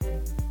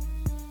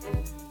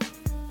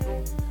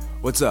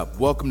What's up?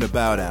 Welcome to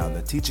Bow Down,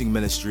 the teaching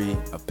ministry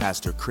of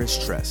Pastor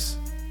Chris Tress.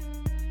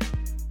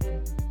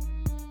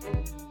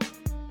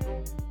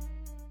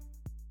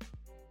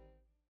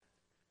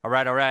 All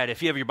right.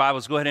 If you have your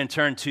Bibles, go ahead and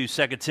turn to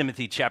 2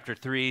 Timothy chapter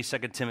 3. 2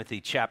 Timothy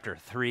chapter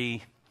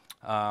 3.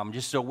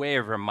 Just a way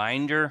of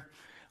reminder,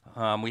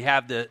 we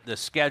have the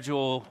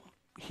schedule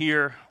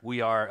here.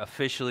 We are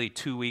officially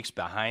 2 weeks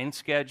behind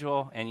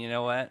schedule, and you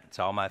know what? It's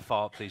all my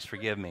fault. Please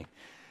forgive me.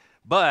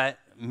 But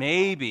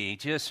maybe,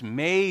 just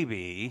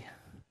maybe,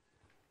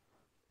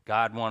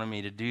 God wanted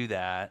me to do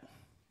that.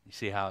 You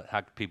see how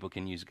people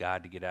can use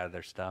God to get out of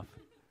their stuff?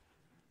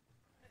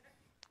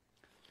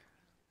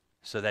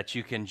 So that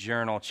you can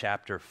journal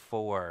chapter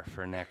 4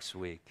 for next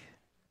week.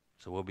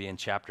 So we'll be in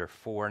chapter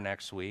 4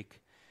 next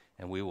week,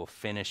 and we will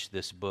finish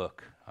this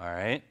book, all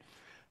right?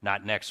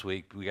 Not next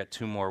week. We got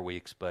 2 more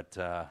weeks, but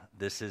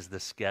this is the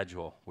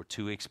schedule. We're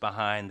 2 weeks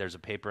behind. There's a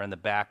paper in the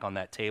back on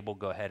that table.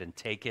 Go ahead and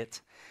take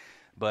it.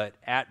 But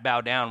at Bow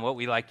Down, what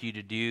we like you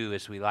to do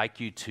is we like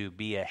you to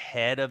be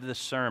ahead of the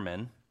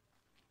sermon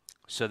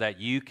so that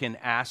you can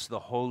ask the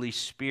Holy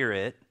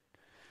Spirit,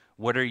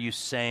 what are you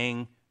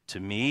saying to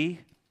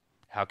me?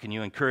 How can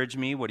you encourage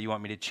me? What do you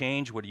want me to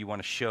change? What do you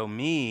want to show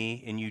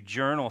me? And you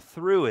journal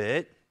through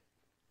it.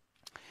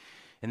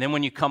 And then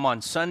when you come on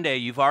Sunday,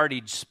 you've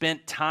already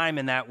spent time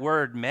in that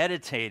word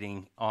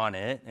meditating on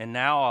it. And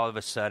now all of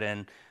a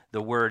sudden,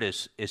 the word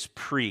is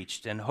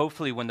preached. And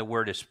hopefully when the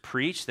word is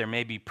preached, there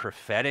may be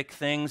prophetic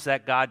things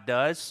that God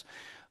does.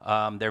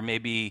 There may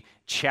be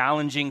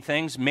challenging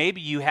things.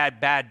 Maybe you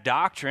had bad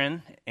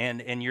doctrine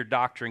and your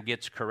doctrine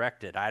gets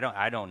corrected.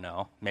 I don't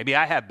know. Maybe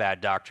I have bad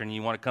doctrine and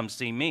you want to come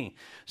see me.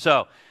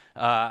 So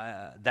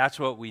that's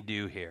what we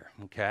do here,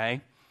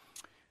 okay?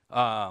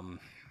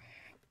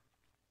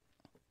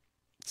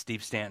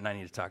 Steve Stanton, I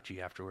need to talk to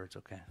you afterwards,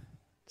 okay?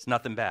 It's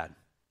nothing bad.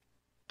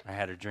 I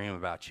had a dream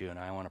about you and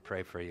I want to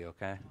pray for you,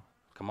 okay?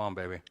 Come on,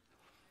 baby.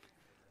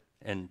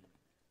 And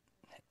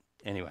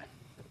anyway.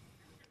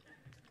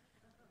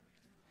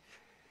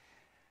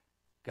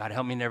 God,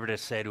 help me never to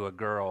say to a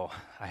girl,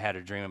 I had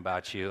a dream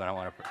about you and I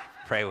want to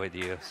pray with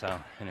you.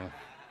 So, anyway.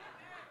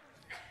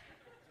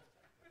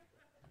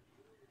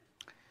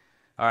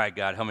 All right,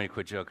 God, help me to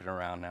quit joking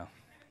around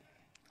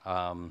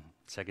now.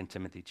 2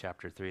 Timothy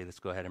chapter 3, let's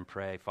go ahead and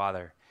pray.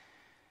 Father,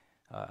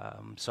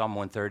 Psalm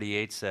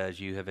 138 says,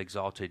 you have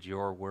exalted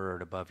your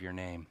word above your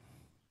name.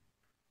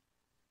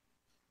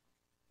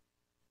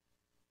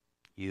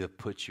 You have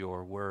put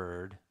your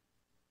word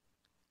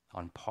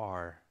on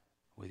par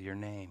with your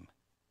name.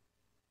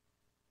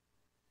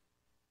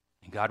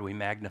 And God, we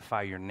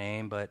magnify your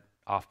name, but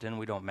often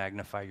we don't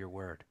magnify your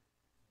word.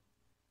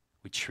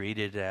 We treat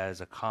it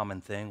as a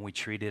common thing. We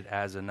treat it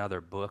as another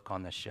book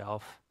on the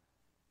shelf.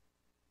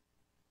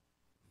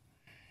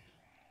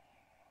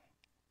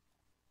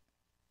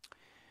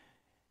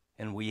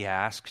 And we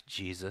ask,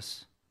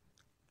 Jesus,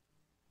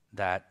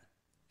 that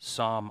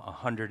Psalm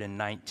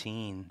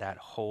 119, that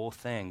whole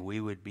thing, we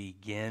would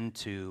begin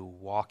to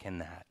walk in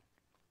that.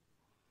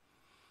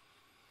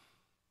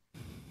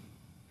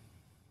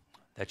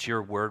 That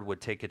your word would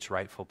take its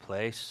rightful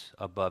place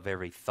above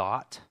every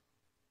thought,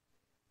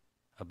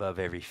 above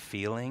every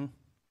feeling,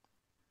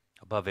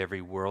 above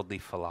every worldly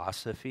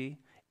philosophy,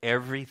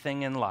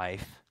 everything in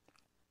life,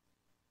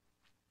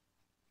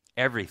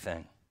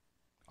 everything,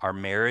 our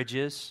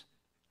marriages,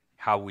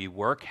 how we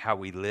work, how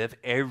we live,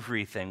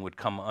 everything would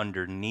come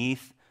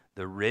underneath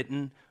the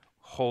written,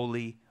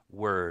 holy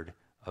word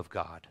of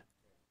God.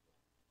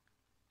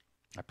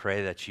 I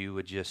pray that you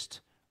would just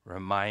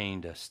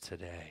remind us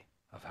today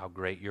of how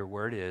great your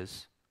word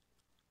is,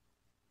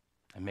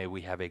 and may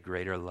we have a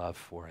greater love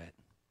for it.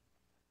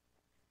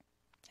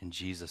 In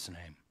Jesus'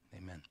 name,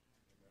 amen.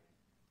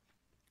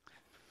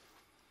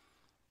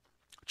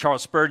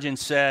 Charles Spurgeon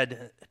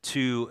said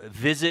to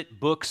visit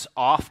books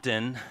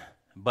often,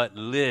 but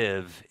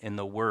live in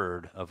the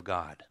Word of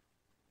God.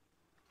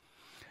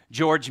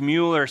 George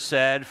Mueller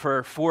said,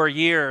 for 4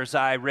 years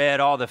I read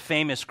all the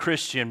famous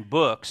Christian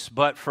books,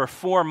 but for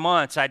 4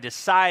 months I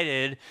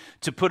decided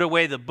to put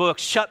away the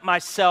books, shut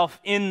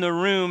myself in the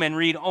room and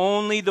read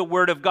only the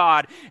Word of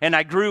God, and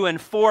I grew in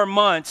 4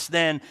 months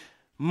then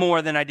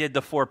more than I did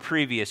the 4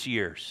 previous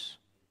years.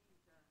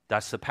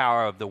 That's the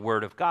power of the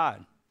Word of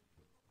God.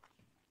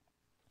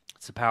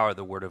 It's the power of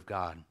the Word of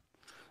God.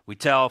 We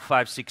tell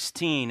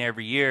 516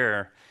 every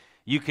year,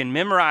 you can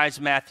memorize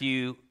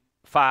Matthew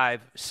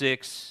 5,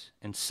 6,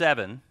 and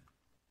 7.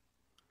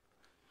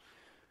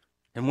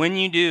 And when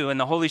you do, and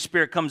the Holy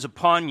Spirit comes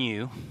upon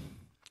you,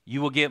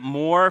 you will get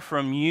more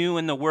from you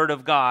and the Word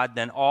of God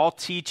than all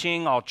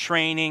teaching, all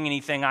training,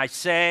 anything I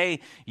say,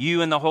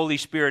 you and the Holy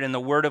Spirit and the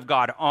Word of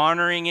God,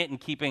 honoring it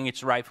and keeping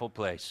its rightful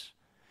place.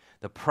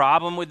 The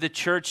problem with the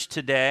church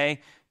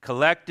today,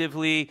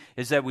 collectively,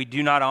 is that we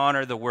do not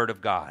honor the Word of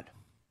God.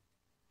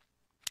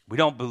 We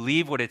don't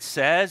believe what it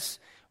says.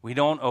 We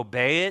don't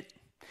obey it.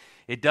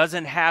 It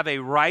doesn't have a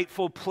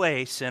rightful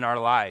place in our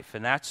life,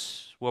 and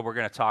that's what we're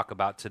going to talk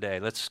about today.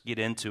 Let's get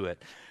into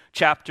it.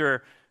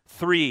 Chapter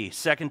 2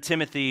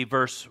 Timothy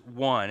verse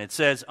 1. It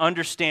says,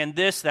 understand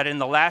this, that in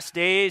the last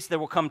days there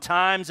will come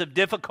times of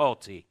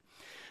difficulty.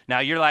 Now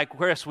you're like,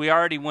 Chris, we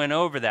already went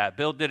over that.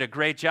 Bill did a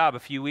great job a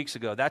few weeks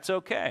ago. That's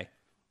okay.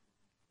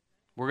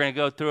 We're going to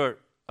go through it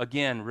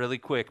again really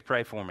quick.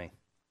 Pray for me.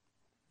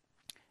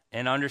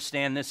 And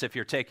understand this if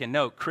you're taking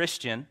note.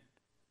 Christian,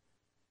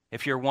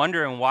 if you're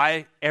wondering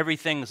why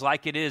everything's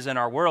like it is in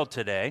our world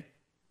today,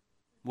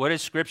 what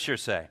does Scripture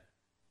say?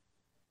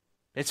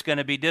 It's going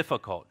to be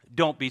difficult.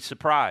 Don't be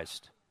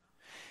surprised.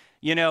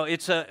 You know,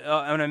 it's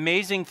an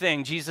amazing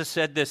thing. Jesus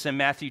said this in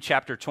Matthew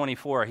chapter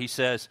 24. He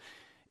says,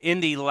 in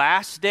the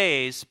last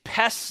days,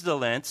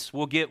 pestilence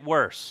will get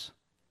worse.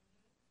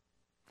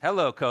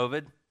 Hello,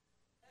 COVID.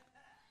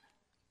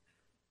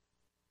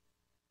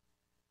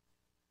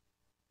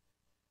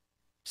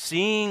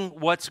 Seeing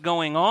what's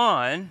going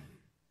on,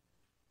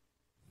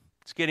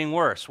 it's getting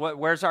worse.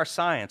 Where's our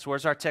science?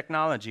 Where's our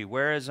technology?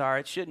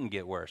 It shouldn't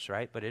get worse,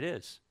 right? But it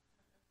is.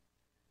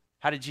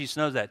 How did Jesus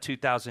know that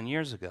 2,000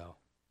 years ago?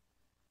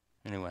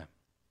 Anyway.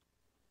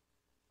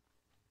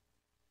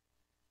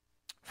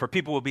 For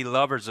people will be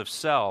lovers of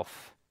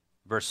self,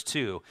 verse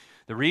 2.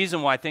 The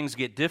reason why things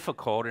get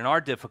difficult and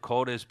are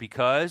difficult is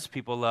because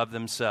people love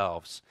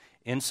themselves.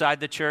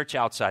 Inside the church,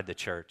 outside the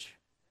church.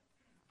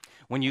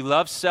 When you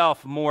love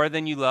self more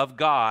than you love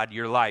God,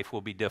 your life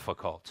will be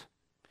difficult.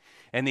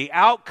 And the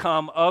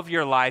outcome of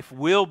your life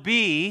will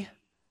be,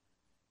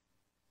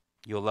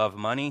 you'll love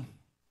money,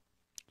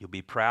 you'll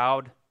be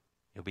proud,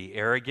 you'll be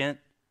arrogant,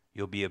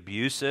 you'll be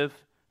abusive.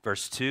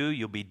 Verse 2,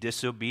 you'll be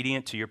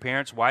disobedient to your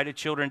parents. Why do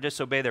children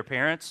disobey their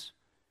parents?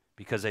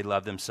 Because they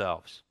love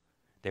themselves.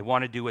 They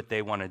want to do what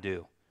they want to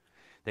do.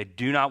 They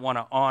do not want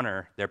to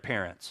honor their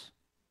parents.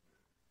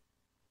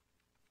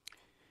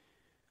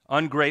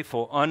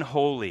 Ungrateful,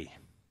 unholy.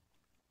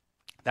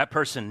 That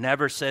person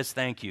never says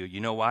thank you. You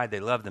know why?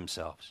 They love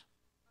themselves.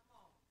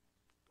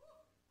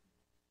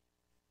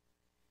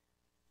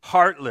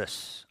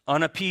 Heartless,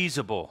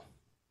 unappeasable,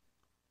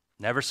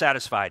 never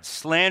satisfied,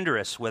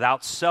 slanderous,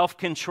 without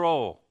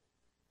self-control,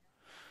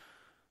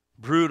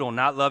 brutal,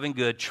 not loving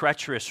good,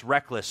 treacherous,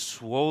 reckless,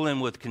 swollen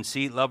with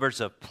conceit, lovers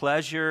of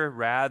pleasure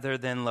rather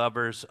than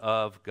lovers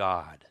of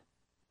God.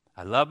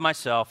 I love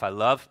myself, I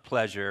love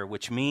pleasure,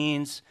 which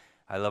means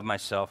I love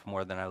myself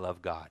more than I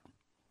love God.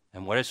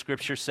 And what does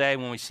Scripture say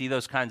when we see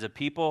those kinds of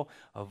people?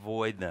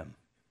 Avoid them.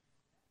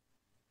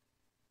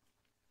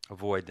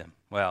 Avoid them.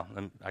 Well,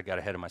 I got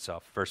ahead of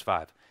myself. Verse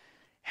 5.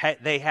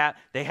 They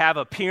have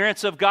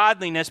appearance of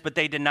godliness, but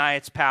they deny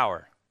its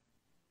power.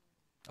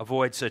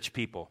 Avoid such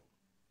people.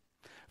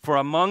 For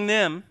among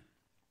them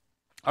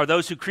are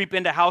those who creep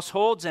into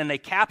households and they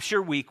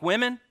capture weak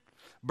women,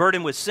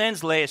 burdened with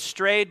sins, led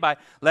astray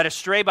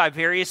by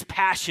various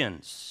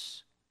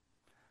passions.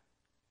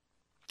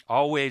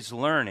 Always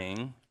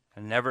learning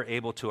and never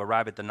able to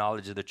arrive at the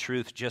knowledge of the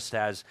truth, just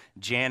as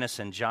Jannes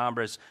and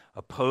Jambres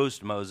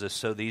opposed Moses,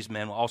 so these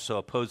men also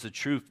oppose the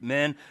truth.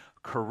 Men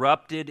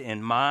corrupted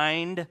in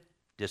mind,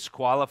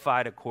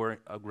 disqualified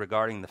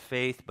regarding the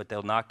faith, but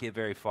they'll not get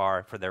very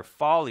far, for their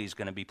folly is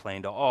going to be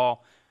plain to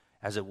all,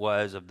 as it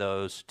was of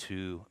those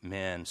two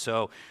men.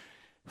 So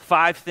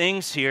 5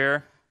 things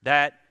here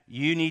that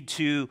you need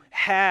to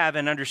have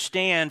and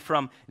understand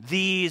from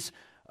these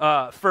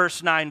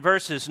first 9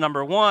 verses.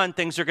 Number 1,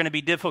 things are going to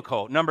be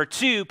difficult. Number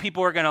 2,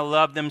 people are going to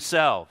love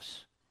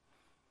themselves.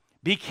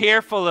 Be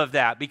careful of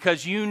that,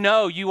 because you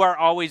know you are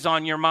always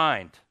on your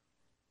mind.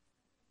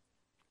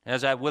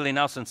 As that Willie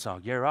Nelson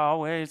song, you're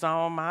always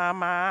on my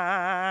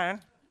mind.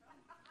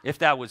 If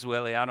that was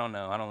Willie, I don't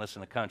know. I don't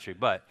listen to country.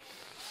 But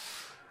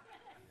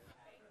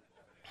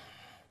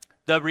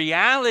the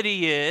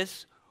reality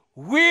is,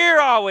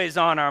 we're always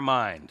on our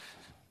mind.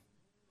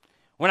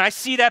 When I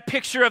see that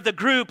picture of the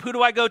group, who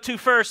do I go to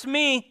first?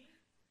 Me.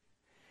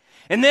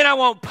 And then I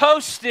won't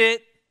post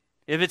it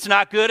if it's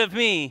not good of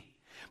me.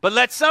 But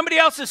let somebody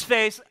else's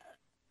face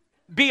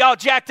be all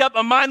jacked up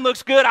and mine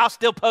looks good, I'll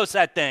still post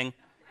that thing.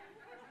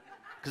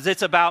 Because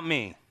it's about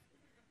me.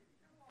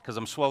 Because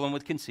I'm swollen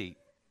with conceit.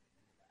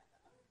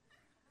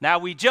 Now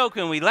we joke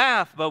and we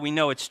laugh, but we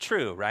know it's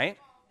true, right?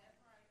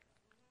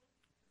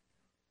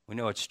 We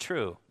know it's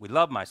true. I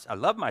love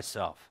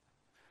myself.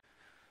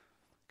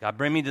 God,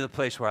 bring me to the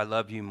place where I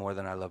love you more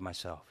than I love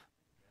myself.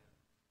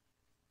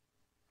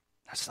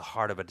 That's the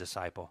heart of a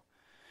disciple.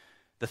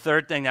 The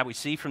third thing that we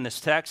see from this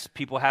text,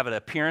 people have an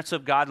appearance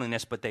of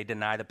godliness, but they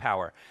deny the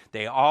power.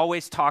 They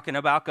always talking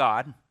about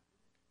God,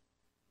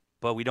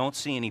 but we don't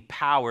see any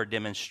power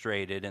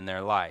demonstrated in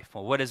their life.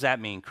 Well, what does that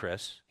mean,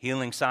 Chris?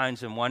 Healing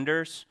signs and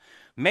wonders?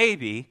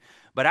 Maybe,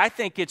 but I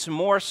think it's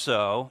more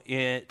so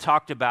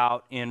talked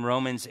about in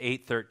Romans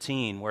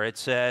 8:13, where it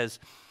says,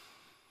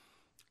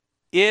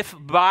 if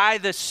by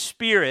the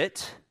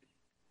Spirit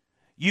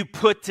you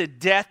put to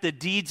death the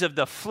deeds of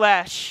the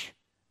flesh,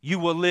 you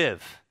will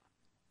live.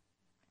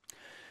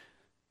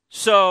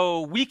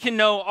 So we can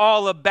know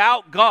all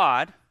about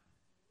God,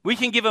 We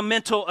can give a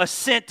mental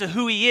assent to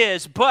who he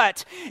is,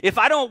 but if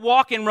I don't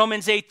walk in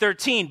Romans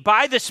 8:13,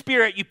 by the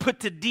Spirit you put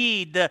to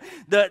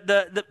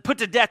put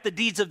to death the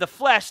deeds of the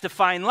flesh to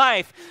find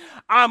life,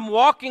 I'm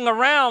walking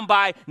around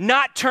by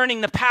not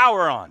turning the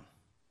power on.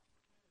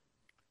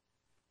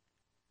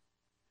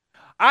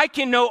 I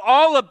can know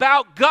all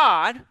about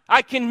God.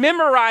 I can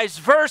memorize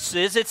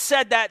verses. It's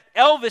said that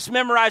Elvis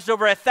memorized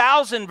over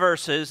 1,000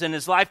 verses in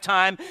his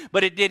lifetime,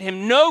 but it did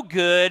him no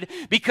good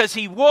because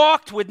he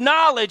walked with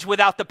knowledge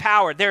without the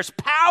power. There's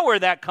power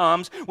that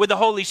comes with the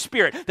Holy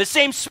Spirit. The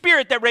same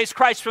Spirit that raised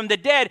Christ from the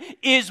dead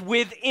is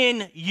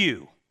within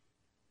you.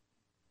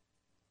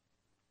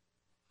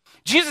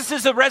 Jesus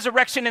is the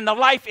resurrection and the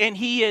life, and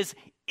he is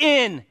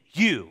in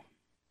you.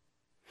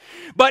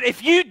 But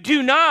if you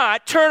do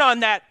not turn on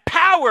that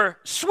power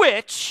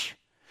switch,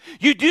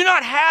 you do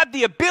not have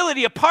the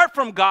ability apart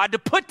from God to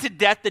put to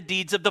death the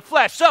deeds of the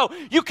flesh. So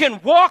you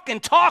can walk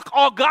and talk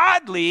all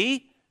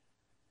godly,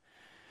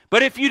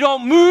 but if you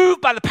don't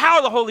move by the power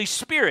of the Holy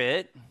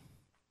Spirit,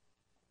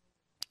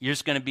 you're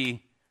just going to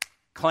be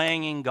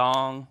clanging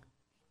gong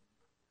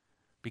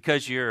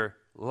because your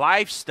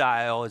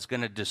lifestyle is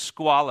going to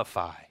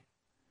disqualify.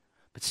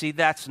 But see,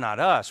 that's not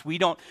us.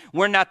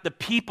 We're not the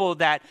people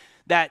that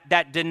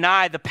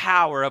deny the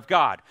power of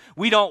God.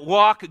 We don't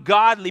walk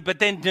godly, but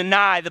then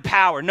deny the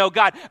power. No,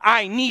 God,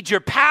 I need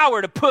your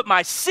power to put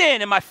my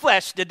sin and my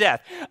flesh to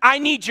death. I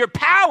need your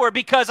power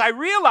because I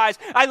realize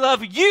I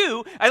love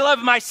you. I love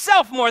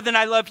myself more than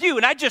I love you.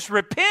 And I just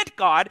repent,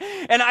 God,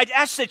 and I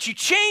ask that you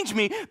change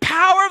me.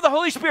 Power of the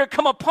Holy Spirit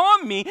come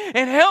upon me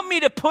and help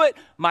me to put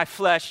my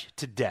flesh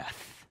to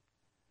death.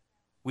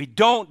 We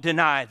don't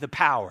deny the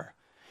power.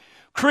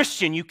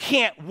 Christian, you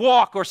can't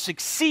walk or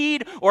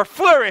succeed or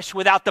flourish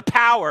without the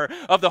power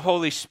of the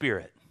Holy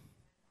Spirit.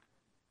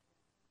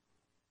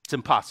 It's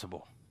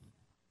impossible.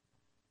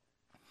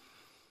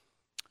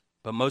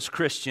 But most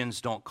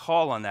Christians don't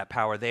call on that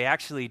power. They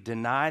actually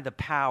deny the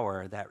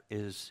power that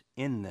is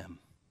in them.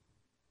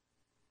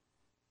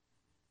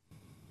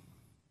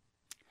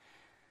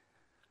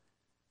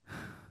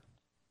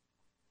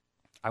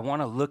 I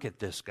want to look at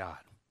this, God.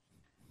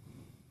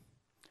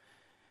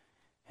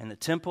 And the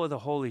temple of the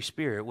Holy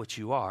Spirit, which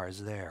you are,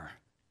 is there.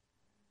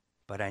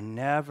 But I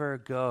never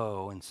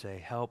go and say,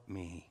 help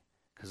me,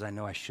 because I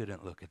know I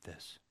shouldn't look at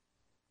this.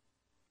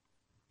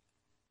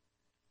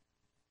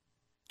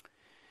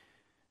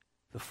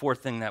 The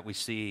fourth thing that we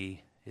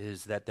see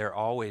is that they're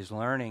always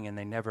learning and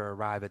they never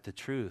arrive at the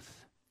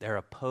truth. They're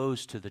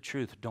opposed to the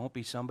truth. Don't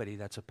be somebody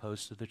that's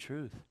opposed to the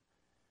truth.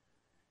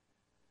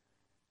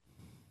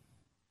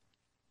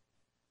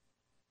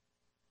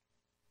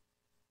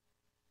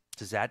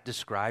 Does that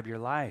describe your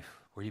life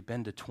where you've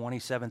been to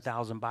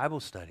 27,000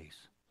 Bible studies?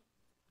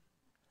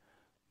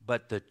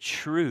 But the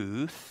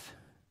truth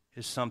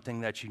is something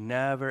that you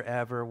never,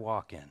 ever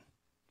walk in.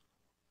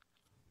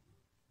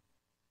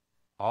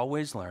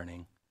 Always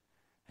learning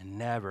and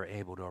never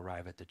able to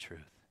arrive at the truth.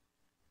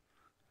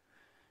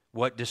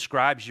 What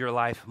describes your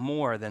life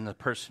more than the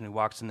person who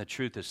walks in the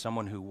truth is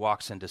someone who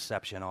walks in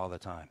deception all the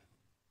time.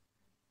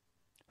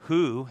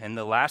 Who, and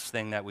the last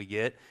thing that we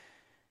get,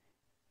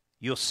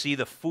 you'll see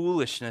the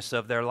foolishness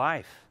of their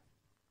life.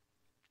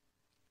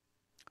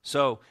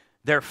 So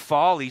their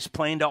folly's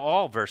plain to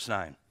all, verse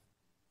 9.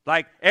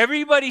 Like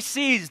everybody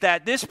sees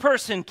that this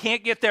person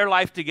can't get their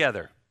life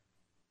together.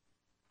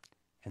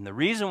 And the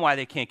reason why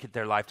they can't get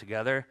their life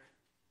together,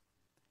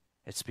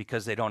 it's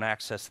because they don't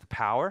access the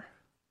power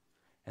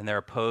and they're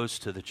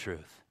opposed to the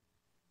truth.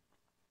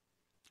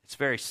 It's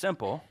very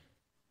simple.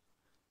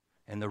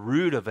 And the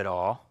root of it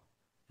all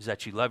is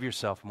that you love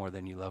yourself more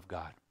than you love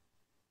God.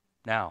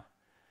 Now,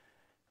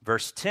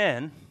 verse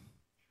 10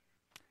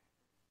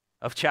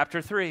 of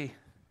chapter 3.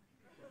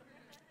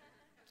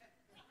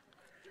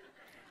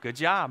 Good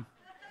job.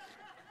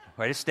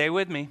 Way to stay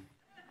with me.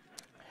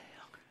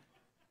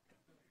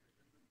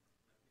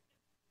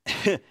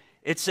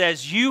 It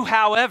says, you,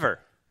 however.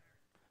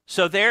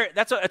 So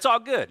it's all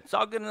good. It's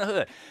all good in the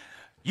hood.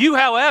 You,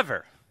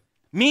 however,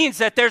 means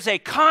that there's a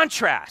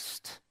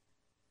contrast.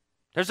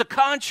 There's a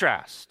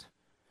contrast.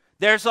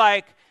 There's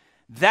like,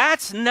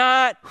 that's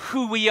not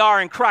who we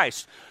are in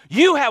Christ.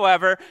 You,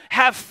 however,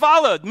 have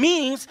followed,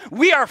 means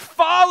we are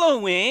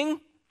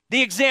following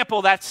the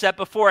example that's set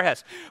before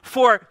us.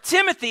 For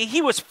Timothy,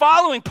 he was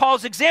following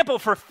Paul's example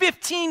for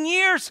 15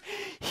 years.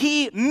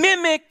 He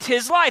mimicked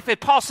his life. And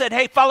Paul said,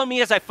 hey, follow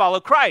me as I follow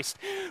Christ.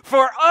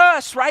 For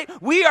us, right,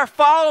 we are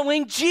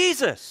following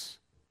Jesus.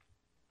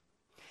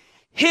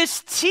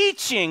 His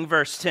teaching,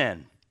 verse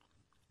 10.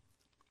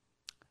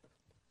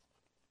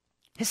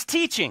 His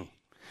teaching.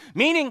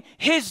 Meaning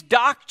his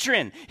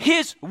doctrine,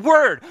 his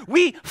word.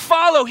 We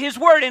follow his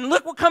word. And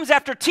look what comes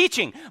after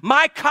teaching.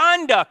 My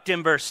conduct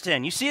in verse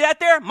 10. You see that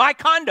there? My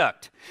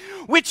conduct.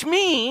 Which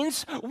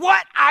means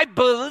what I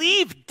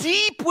believe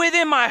deep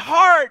within my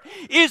heart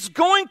is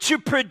going to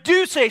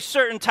produce a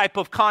certain type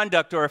of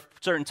conduct or a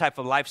certain type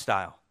of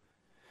lifestyle.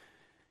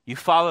 You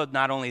followed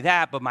not only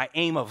that, but my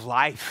aim of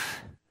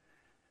life.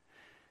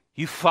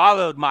 You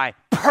followed my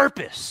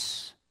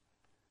purpose.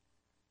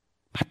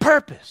 My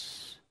purpose.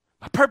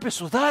 My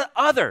purpose with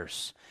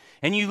others.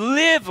 And you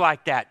live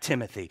like that,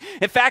 Timothy.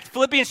 In fact,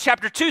 Philippians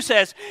chapter 2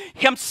 says,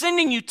 I'm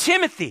sending you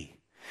Timothy.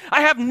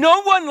 I have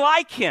no one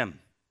like him,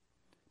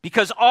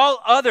 because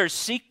all others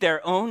seek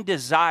their own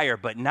desire,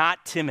 but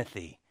not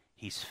Timothy.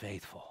 He's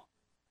faithful.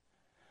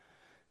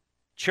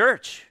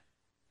 Church,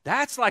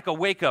 that's like a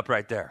wake up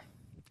right there.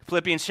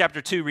 Philippians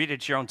chapter 2, read it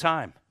at your own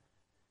time.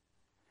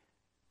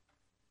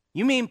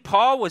 You mean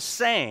Paul was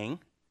saying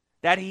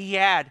that he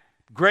had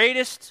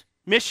greatest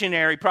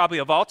missionary probably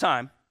of all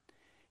time.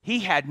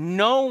 He had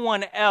no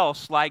one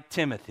else like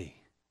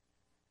Timothy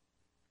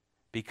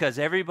because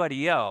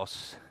everybody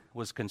else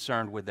was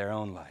concerned with their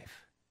own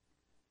life.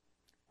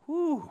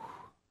 Whew.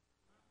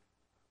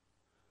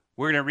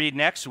 We're going to read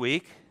next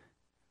week,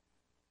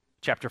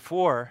 chapter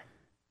 4,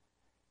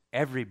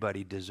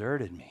 everybody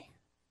deserted me.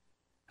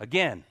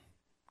 Again,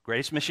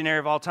 greatest missionary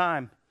of all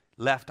time,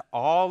 left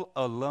all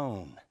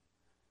alone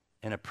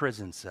in a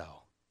prison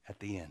cell at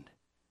the end.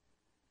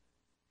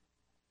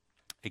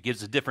 It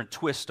gives a different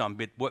twist on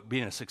what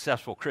being a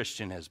successful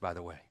Christian is, by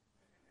the way.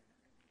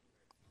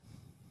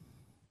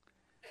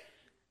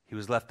 He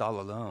was left all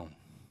alone.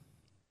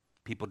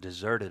 People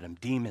deserted him.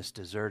 Demas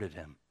deserted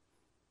him.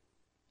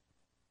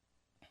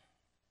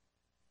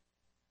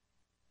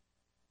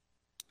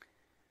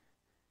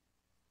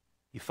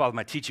 You follow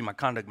my teaching, my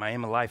conduct, my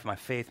aim of life, my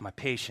faith, my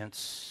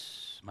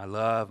patience, my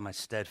love, my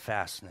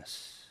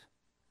steadfastness,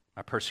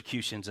 my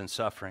persecutions and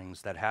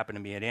sufferings that happened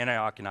to me at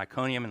Antioch and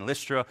Iconium and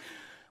Lystra,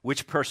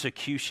 which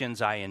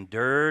persecutions I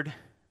endured,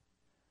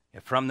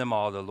 and from them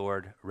all the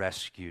Lord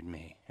rescued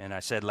me. And I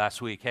said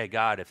last week, hey,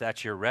 God, if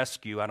that's your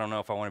rescue, I don't know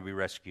if I want to be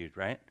rescued,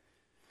 right?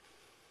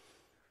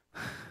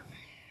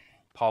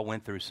 Paul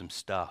went through some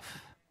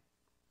stuff.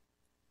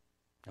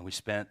 And we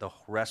spent the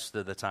rest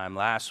of the time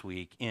last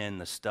week in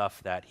the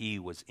stuff that he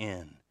was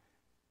in.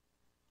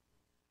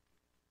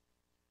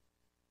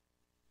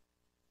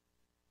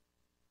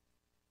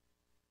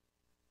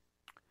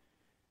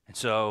 And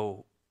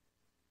so,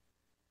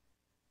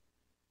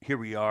 here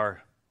we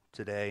are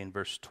today in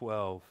verse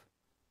 12,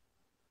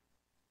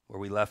 where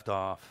we left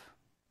off,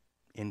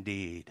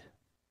 indeed.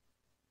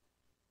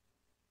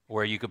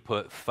 Or you could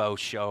put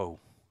faux show.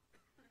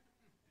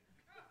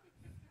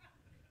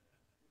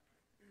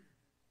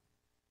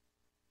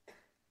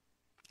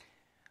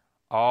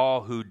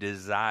 All who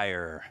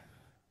desire.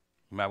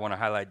 You might want to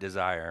highlight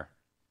desire.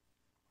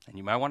 And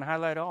you might want to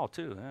highlight all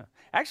too. Yeah.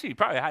 Actually, you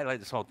probably highlight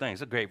this whole thing.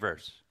 It's a great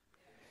verse.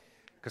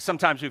 Because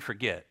sometimes we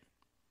forget.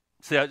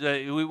 So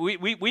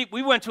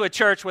we went to a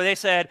church where they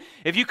said,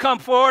 if you come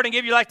forward and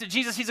give your life to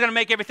Jesus, he's going to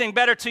make everything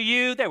better to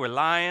you. They were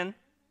lying.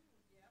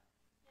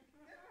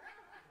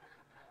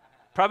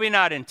 Probably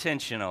not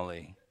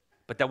intentionally,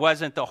 but that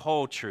wasn't the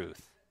whole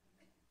truth.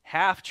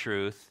 Half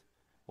truth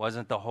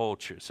wasn't the whole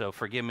truth. So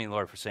forgive me,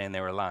 Lord, for saying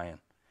they were lying.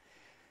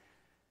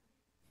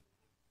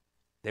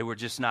 They were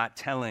just not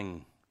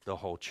telling the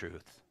whole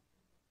truth.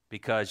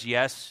 Because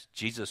yes,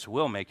 Jesus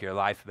will make your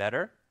life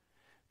better,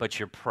 but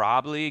you're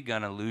probably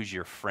going to lose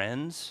your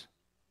friends,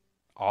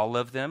 all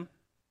of them,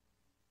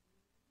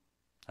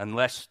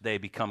 unless they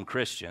become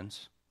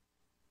Christians,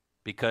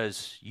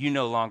 because you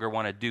no longer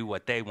want to do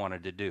what they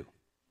wanted to do.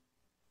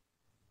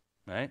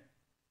 Right?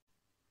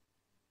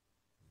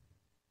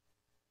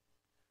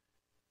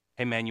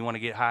 Hey, man, you want to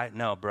get high?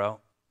 No, bro.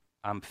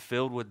 I'm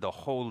filled with the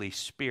Holy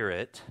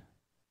Spirit,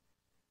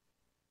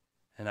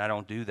 and I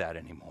don't do that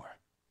anymore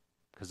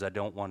because I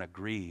don't want to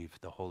grieve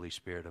the Holy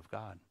Spirit of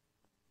God.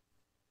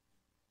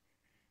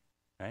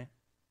 Right?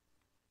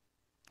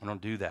 I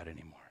don't do that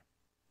anymore.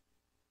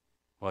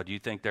 Well, do you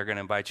think they're going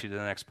to invite you to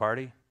the next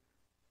party?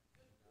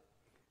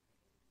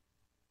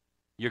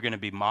 You're going to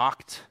be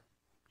mocked.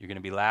 You're going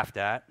to be laughed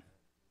at.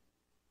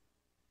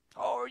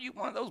 Oh, are you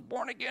one of those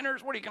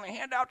born-againers? What, are you going to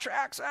hand out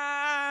tracts?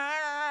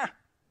 Ah!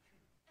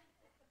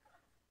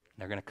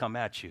 They're going to come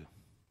at you.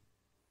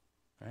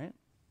 Right?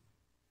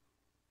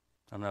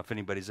 I don't know if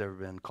anybody's ever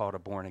been called a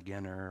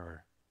born-againer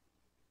or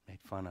made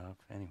fun of.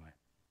 Anyway.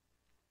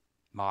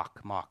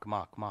 Mock.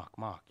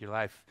 Your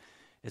life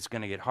is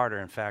going to get harder.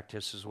 In fact,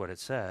 this is what it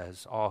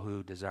says. All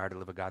who desire to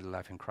live a godly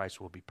life in Christ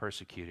will be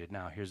persecuted.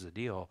 Now, here's the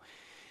deal.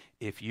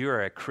 If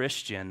you're a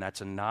Christian, that's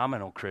a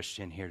nominal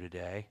Christian here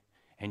today,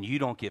 and you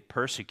don't get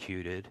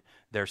persecuted,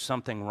 there's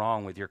something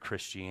wrong with your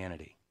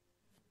Christianity.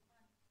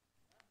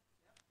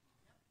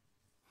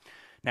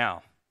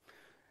 Now,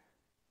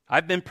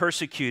 I've been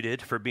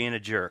persecuted for being a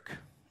jerk,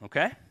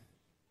 okay?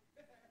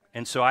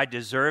 And so I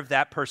deserve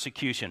that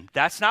persecution.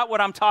 That's not what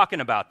I'm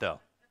talking about, though.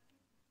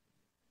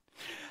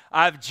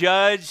 I've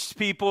judged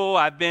people.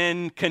 I've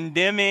been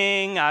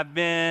condemning. I've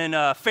been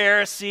a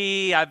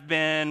Pharisee. I've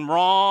been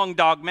wrong,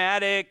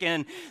 dogmatic,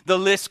 and the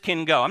list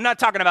can go. I'm not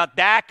talking about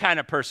that kind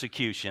of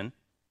persecution.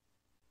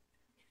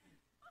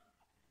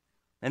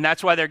 And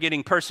that's why they're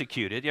getting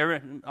persecuted.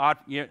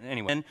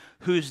 Anyway,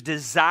 who's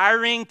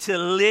desiring to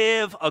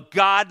live a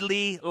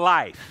godly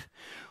life,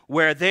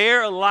 where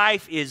their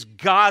life is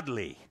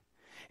godly.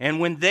 And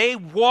when they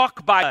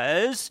walk by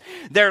us,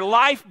 their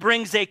life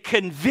brings a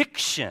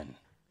conviction.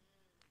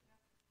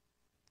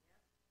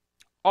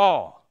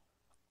 All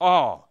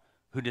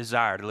who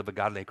desire to live a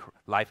godly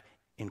life.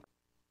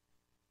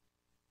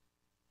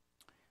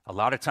 A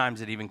lot of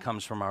times it even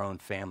comes from our own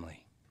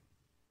family.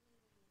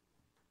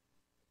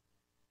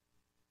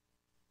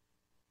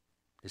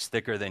 It's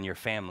thicker than your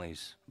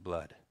family's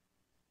blood.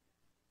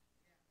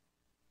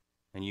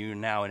 And you're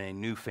now in a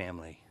new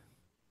family.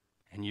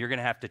 And you're going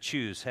to have to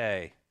choose,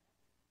 hey,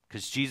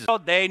 because Jesus,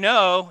 they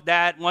know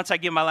that once I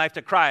give my life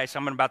to Christ,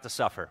 I'm about to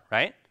suffer,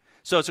 right?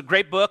 So it's a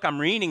great book. I'm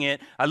reading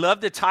it. I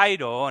love the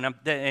title, and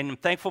I'm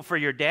thankful for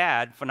your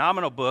dad.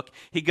 Phenomenal book.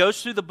 He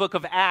goes through the book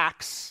of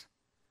Acts.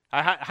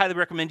 I highly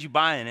recommend you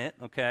buying it,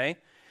 okay?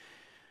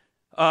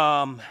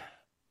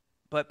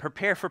 But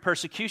prepare for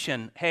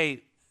persecution.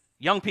 Hey,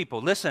 young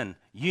people, listen.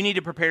 You need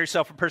to prepare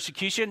yourself for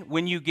persecution.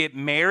 When you get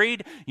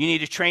married, you need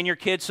to train your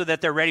kids so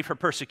that they're ready for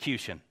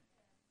persecution.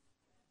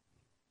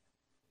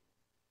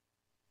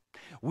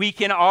 We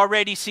can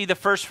already see the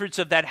first fruits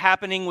of that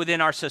happening within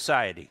our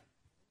society.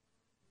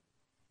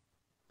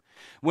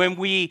 When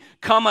we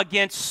come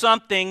against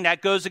something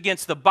that goes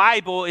against the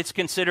Bible, it's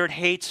considered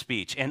hate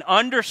speech. And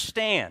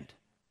understand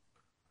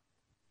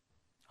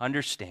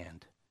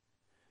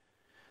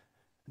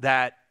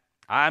that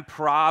I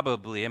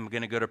probably am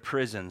going to go to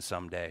prison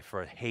someday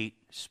for hate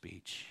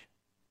speech.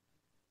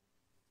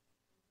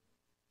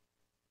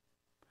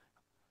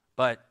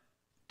 But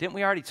didn't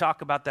we already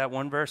talk about that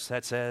one verse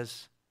that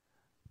says,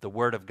 the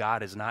word of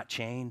God is not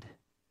chained?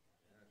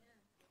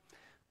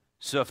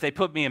 So if they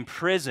put me in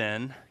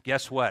prison,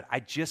 guess what? I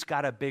just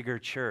got a bigger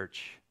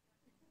church.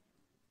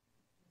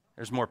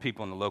 There's more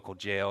people in the local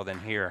jail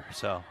than here.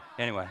 So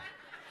anyway.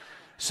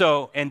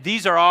 And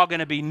these are all going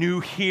to be new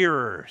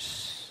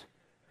hearers.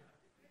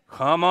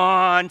 Come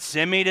on,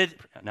 send me to...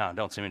 No,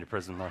 don't send me to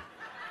prison, Lord.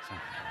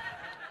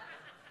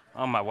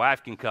 Oh, my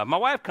wife can come. My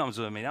wife comes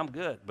with me. I'm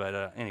good.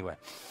 But anyway.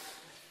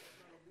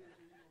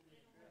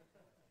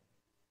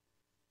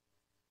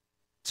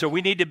 So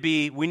we need to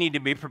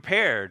be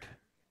prepared.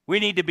 We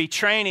need to be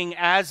training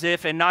as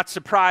if and not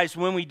surprised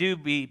when we do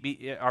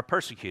are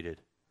persecuted.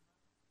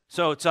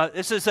 So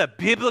this is a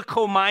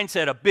biblical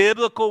mindset, a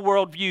biblical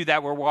worldview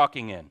that we're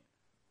walking in.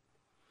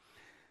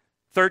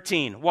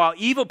 13, while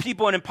evil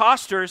people and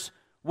imposters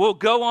will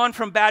go on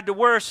from bad to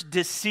worse,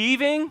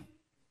 deceiving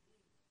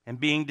and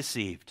being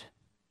deceived.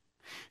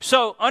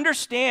 So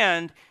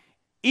understand,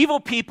 evil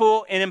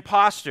people and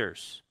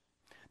imposters,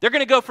 they're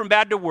going to go from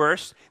bad to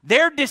worse.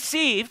 They're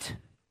deceived.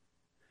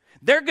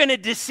 They're going to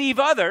deceive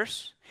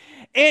others.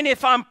 And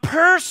if I'm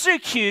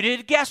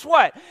persecuted, guess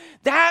what?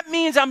 That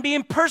means I'm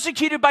being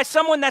persecuted by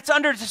someone that's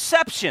under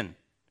deception.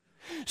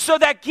 So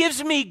that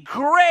gives me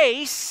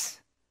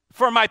grace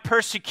for my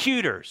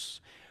persecutors.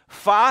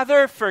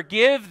 Father,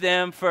 forgive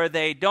them, for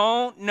they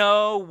don't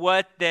know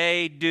what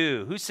they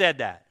do. Who said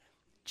that?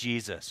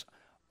 Jesus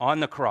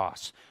on the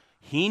cross.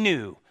 He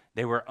knew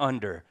they were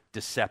under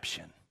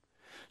deception.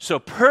 So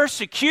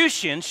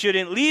persecution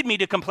shouldn't lead me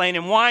to complain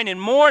and whine and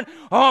mourn.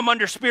 Oh, I'm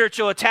under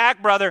spiritual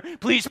attack, brother.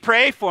 Please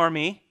pray for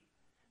me.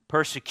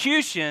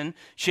 Persecution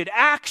should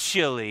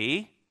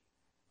actually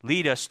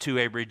lead us to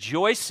a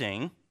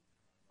rejoicing,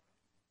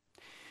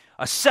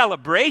 a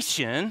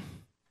celebration,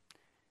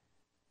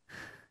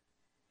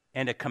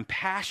 and a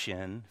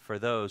compassion for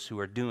those who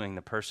are doing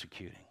the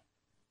persecuting.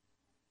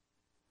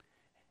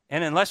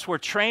 And unless we're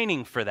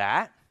training for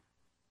that,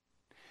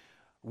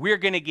 we're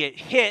going to get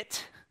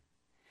hit,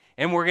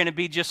 and we're going to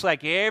be just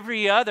like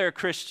every other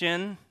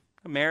Christian,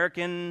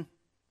 American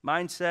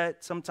mindset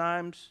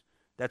sometimes,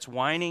 that's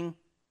whining,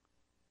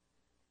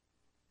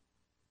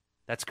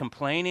 that's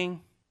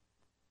complaining,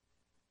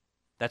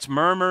 that's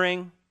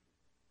murmuring,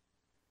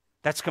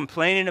 that's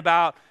complaining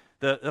about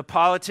the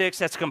politics,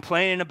 that's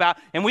complaining about,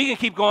 and we can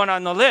keep going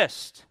on the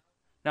list.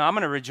 Now, I'm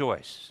going to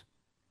rejoice.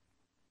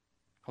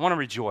 I want to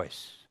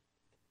rejoice.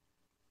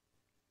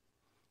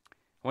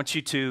 I want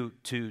you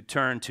to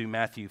turn to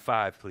Matthew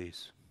 5,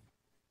 please.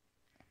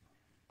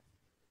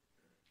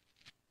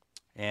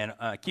 And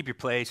keep your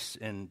place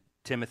in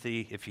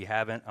Timothy if you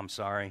haven't. I'm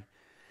sorry.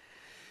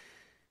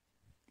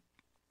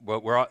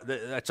 Well,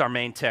 that's our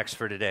main text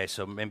for today,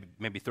 so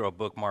maybe throw a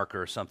bookmarker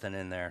or something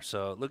in there.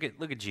 So look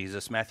at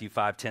Jesus, Matthew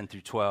 5, 10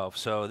 through 12.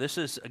 So this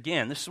is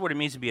what it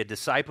means to be a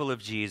disciple of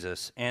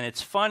Jesus. And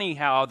it's funny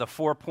how the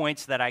 4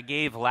 points that I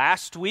gave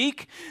last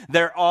week,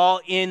 they're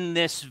all in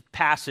this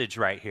passage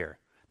right here.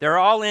 They're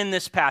all in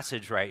this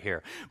passage right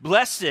here.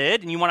 Blessed,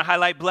 and you want to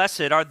highlight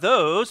blessed, are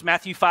those,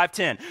 Matthew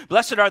 5:10.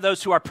 Blessed are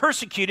those who are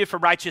persecuted for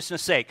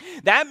righteousness' sake.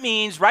 That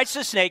means,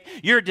 righteousness' sake,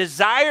 your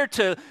desire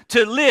to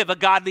live a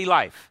godly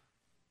life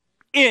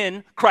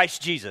in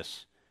Christ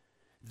Jesus.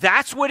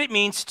 That's what it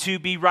means to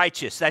be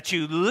righteous, that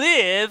you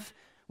live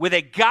with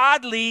a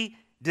godly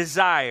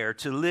desire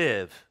to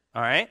live,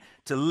 all right?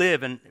 To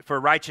live for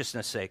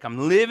righteousness' sake.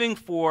 I'm living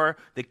for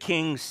the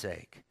King's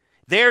sake.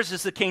 Theirs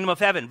is the kingdom of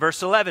heaven.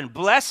 Verse 11,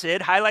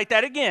 blessed, highlight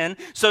that again.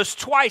 So it's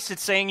twice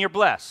it's saying you're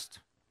blessed.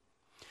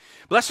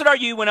 Blessed are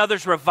you when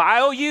others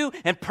revile you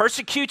and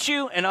persecute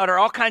you and utter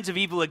all kinds of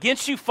evil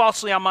against you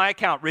falsely on my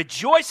account.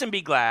 Rejoice and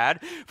be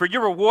glad, for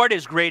your reward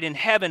is great in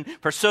heaven,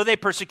 for so they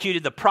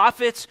persecuted the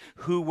prophets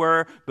who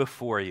were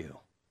before you.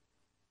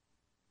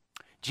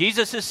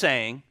 Jesus is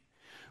saying,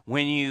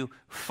 when you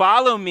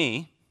follow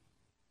me,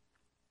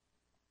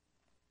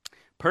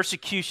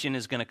 persecution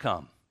is going to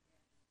come.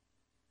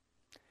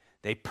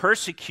 They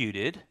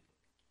persecuted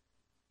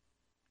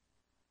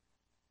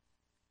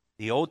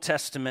the Old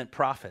Testament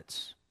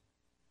prophets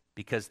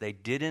because they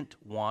didn't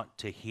want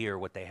to hear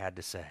what they had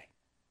to say.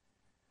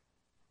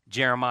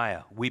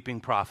 Jeremiah, weeping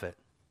prophet,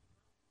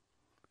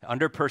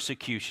 under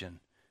persecution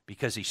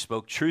because he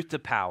spoke truth to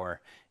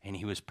power and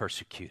he was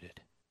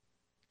persecuted.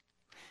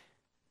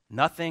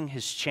 Nothing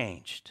has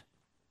changed.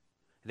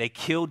 They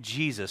killed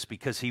Jesus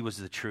because he was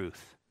the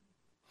truth.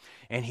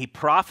 And he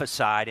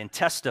prophesied and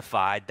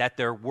testified that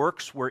their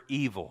works were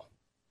evil,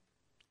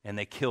 and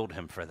they killed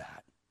him for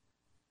that.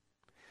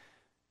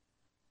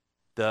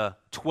 The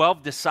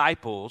 12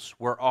 disciples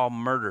were all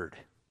murdered,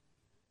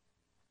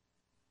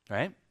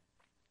 right?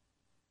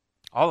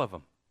 All of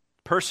them.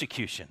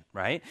 Persecution,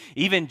 right?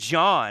 Even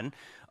John,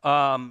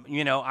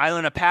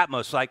 island of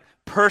Patmos,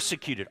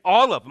 persecuted.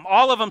 All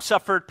of them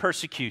suffered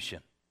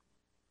persecution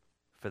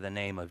for the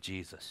name of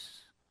Jesus.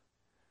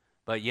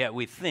 But yet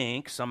we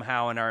think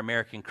somehow in our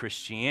American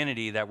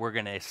Christianity that we're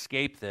going to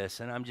escape this.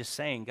 And I'm just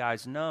saying,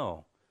 guys,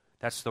 no.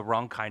 That's the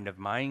wrong kind of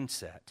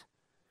mindset.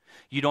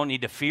 You don't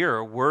need to fear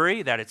or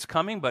worry that it's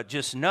coming, but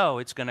just know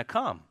it's going to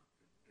come.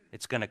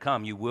 It's going to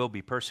come. You will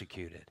be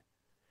persecuted.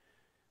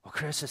 Well,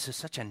 Chris, this is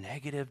such a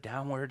negative,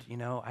 downward,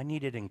 I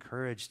needed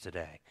encouraged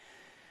today.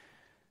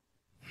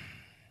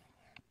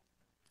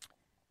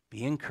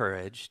 Be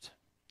encouraged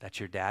that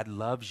your dad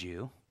loves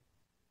you.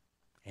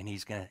 And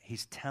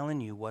he's telling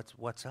you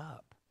what's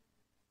up,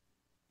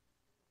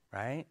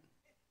 right?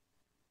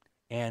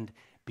 And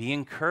be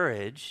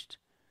encouraged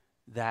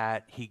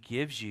that he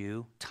gives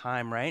you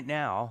time right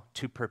now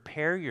to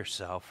prepare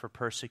yourself for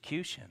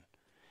persecution.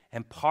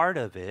 And part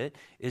of it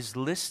is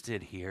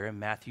listed here in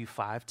Matthew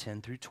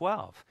 5:10 through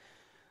 12.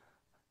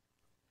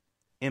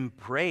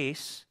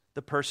 Embrace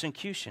the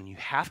persecution. You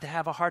have to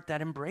have a heart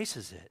that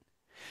embraces it.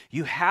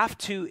 You have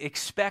to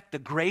expect the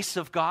grace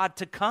of God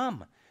to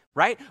come.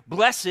 Right?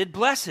 Blessed,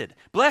 blessed,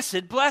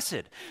 blessed,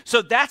 blessed.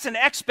 So that's an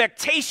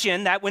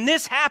expectation that when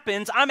this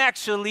happens, I'm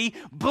actually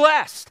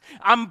blessed.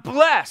 I'm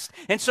blessed.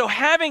 And so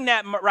having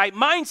that right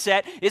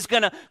mindset is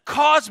going to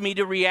cause me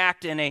to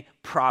react in a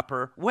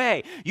proper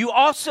way. You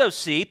also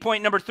see,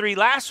 point number 3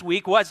 last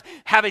week was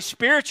have a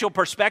spiritual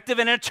perspective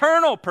and an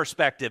eternal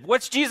perspective.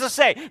 What's Jesus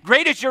say?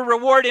 Great is your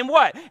reward in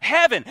what?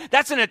 Heaven.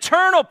 That's an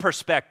eternal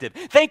perspective.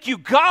 Thank you,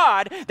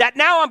 God, that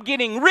now I'm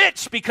getting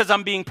rich because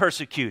I'm being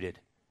persecuted.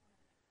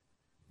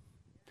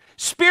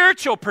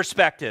 Spiritual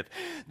perspective.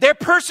 They're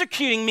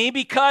persecuting me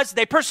because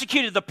they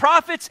persecuted the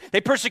prophets, they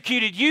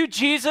persecuted you,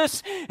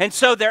 Jesus, and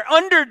so they're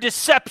under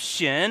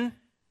deception,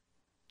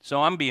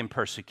 so I'm being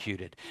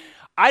persecuted.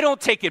 I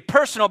don't take it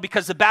personal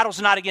because the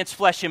battle's not against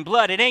flesh and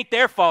blood. It ain't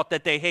their fault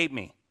that they hate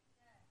me.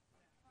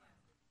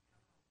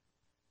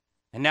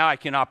 And now I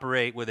can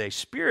operate with a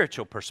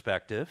spiritual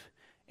perspective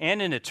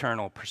and an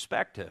eternal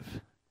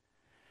perspective.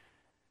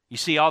 You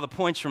see, all the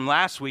points from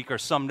last week are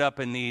summed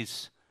up in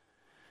these.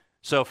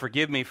 So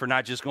forgive me for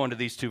not just going to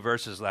these 2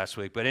 verses last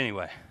week, but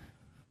anyway.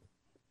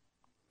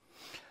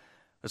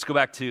 Let's go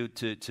back to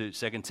 2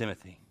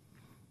 Timothy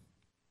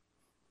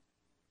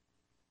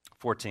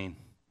 14.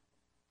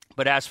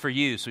 But as for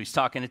you, so he's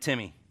talking to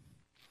Timmy,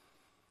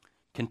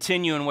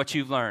 continue in what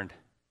you've learned.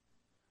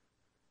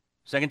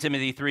 2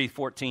 Timothy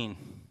 3:14.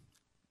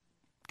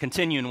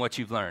 Continue in what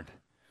you've learned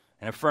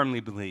and have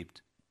firmly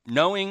believed,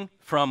 knowing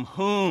from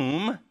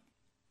whom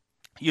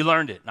you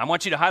learned it. And I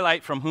want you to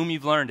highlight from whom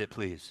you've learned it,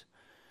 please.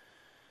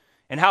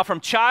 And how from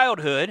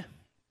childhood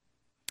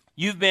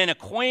you've been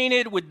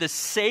acquainted with the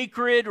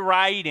sacred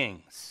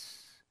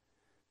writings.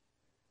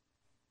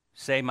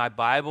 Say, my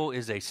Bible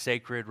is a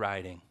sacred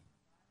writing.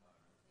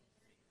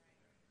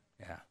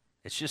 Yeah,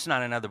 it's just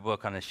not another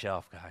book on the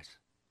shelf, guys.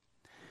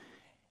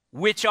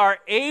 Which are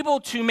able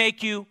to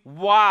make you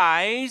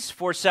wise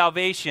for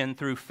salvation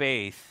through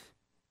faith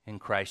in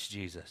Christ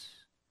Jesus.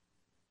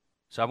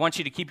 So I want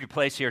you to keep your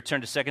place here.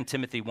 Turn to 2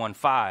 Timothy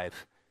 1:5.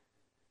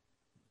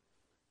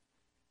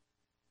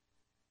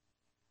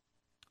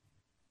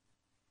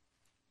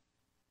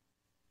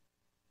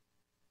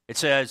 It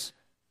says,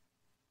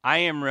 I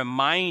am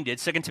reminded,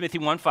 2 Timothy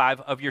 1:5,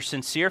 of your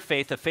sincere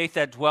faith, a faith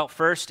that dwelt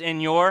first in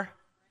your,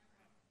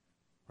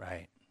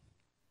 right,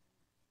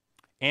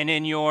 and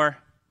in your,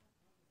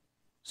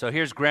 so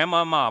here's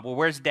grandma and mom. Well,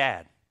 where's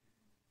dad?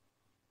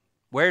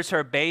 Where's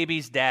her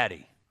baby's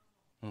daddy?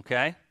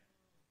 Okay?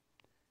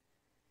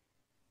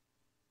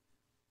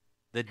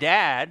 The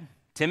dad,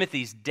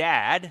 Timothy's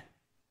dad,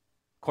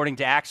 according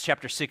to Acts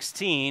chapter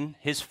 16,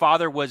 his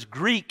father was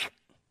Greek.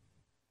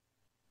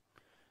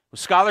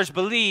 Scholars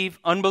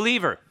believe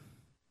unbeliever.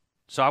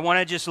 So I want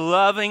to just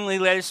lovingly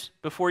lay this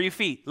before your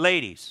feet.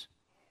 Ladies,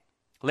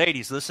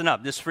 listen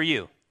up. This is for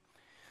you.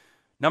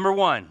 Number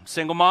 1,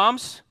 single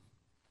moms,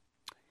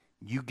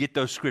 you get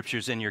those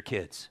scriptures in your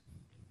kids.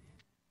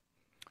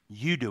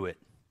 You do it.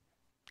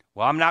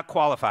 Well, I'm not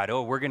qualified.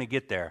 Oh, we're going to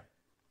get there.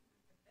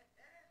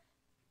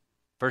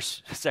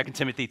 2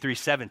 Timothy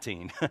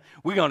 3:17.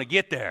 We're going to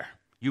get there.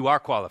 You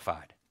are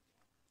qualified.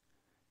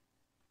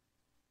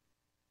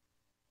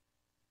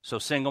 So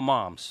single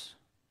moms,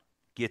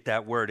 get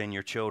that word in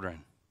your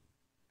children.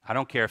 I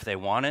don't care if they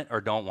want it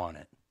or don't want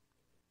it.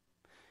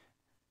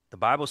 The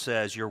Bible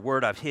says, your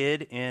word I've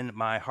hid in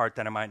my heart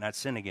that I might not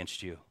sin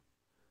against you.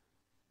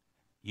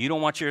 You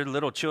don't want your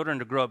little children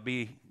to grow up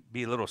be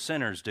little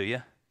sinners, do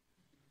you?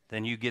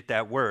 Then you get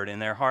that word in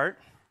their heart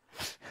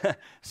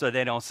so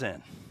they don't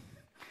sin.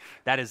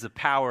 That is the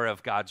power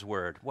of God's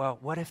word. Well,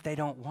 what if they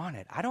don't want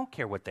it? I don't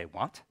care what they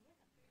want.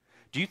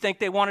 Do you think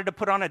they wanted to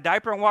put on a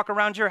diaper and walk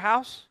around your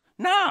house?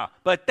 No,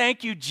 but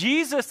thank you,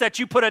 Jesus, that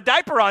you put a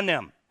diaper on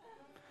them.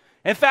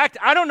 In fact,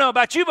 I don't know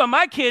about you, but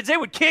my kids, they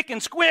would kick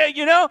and squeal,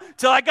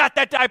 till I got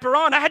that diaper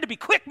on. I had to be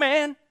quick,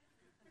 man.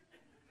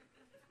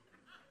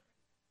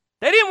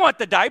 They didn't want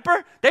the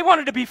diaper. They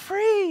wanted to be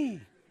free.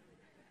 In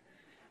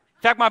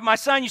fact, my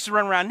son used to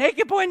run around,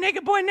 naked boy,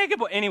 naked boy, naked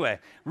boy. Anyway,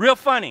 real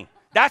funny.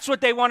 That's what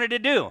they wanted to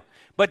do.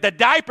 But the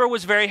diaper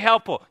was very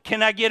helpful.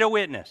 Can I get a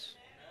witness?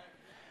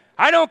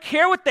 I don't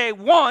care what they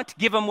want.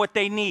 Give them what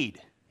they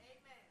need.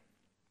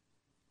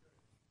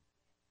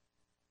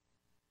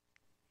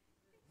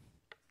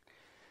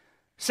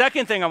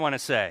 Second thing I want to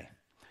say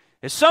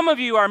is some of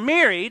you are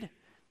married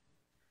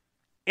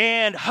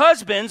and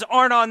husbands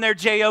aren't on their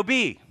job.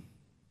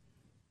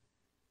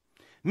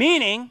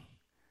 Meaning,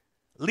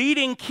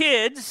 leading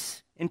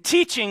kids and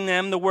teaching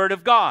them the Word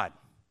of God.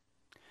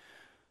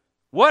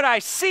 What I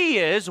see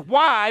is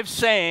wives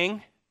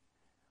saying,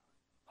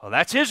 well,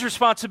 that's his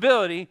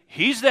responsibility.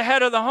 He's the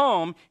head of the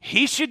home.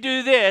 He should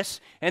do this.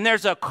 And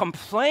there's a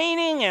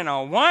complaining and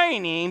a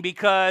whining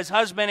because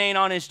husband ain't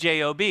on his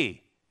job.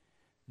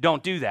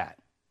 Don't do that.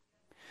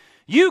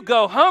 You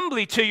go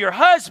humbly to your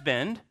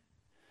husband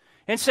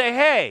and say,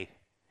 hey,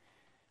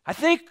 I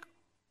think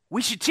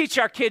we should teach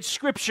our kids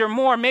Scripture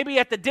more. Maybe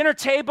at the dinner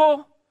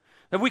table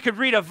that we could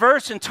read a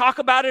verse and talk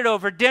about it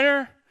over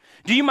dinner.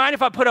 Do you mind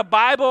if I put a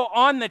Bible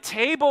on the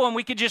table and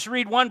we could just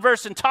read one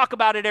verse and talk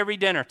about it every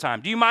dinner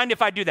time? Do you mind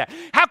if I do that?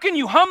 How can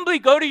you humbly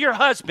go to your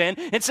husband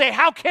and say,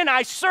 how can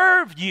I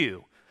serve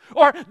you?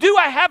 Or do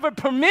I have a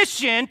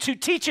permission to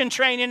teach and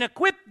train and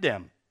equip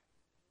them?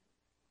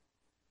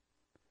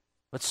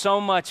 But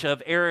so much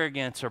of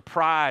arrogance or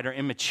pride or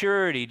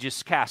immaturity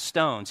just casts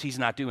stones. He's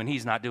not doing.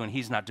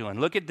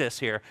 Look at this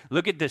here.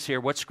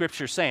 What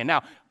Scripture's saying.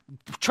 Now,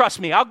 trust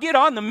me, I'll get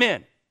on the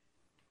men.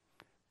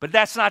 But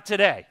that's not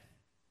today.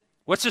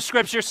 What's the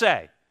Scripture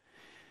say?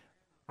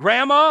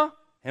 Grandma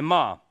and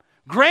mom.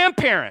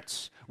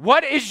 Grandparents,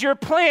 what is your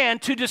plan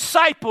to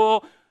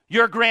disciple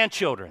your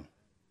grandchildren?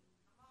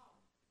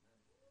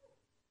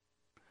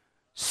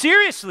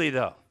 Seriously,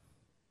 though.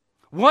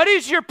 What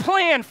is your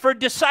plan for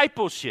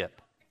discipleship?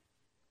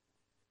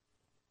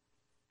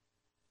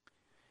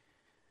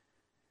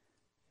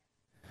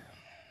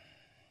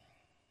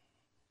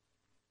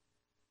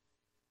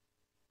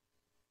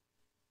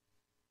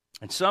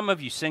 And some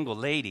of you single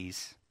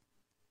ladies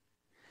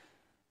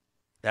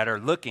that are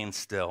looking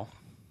still,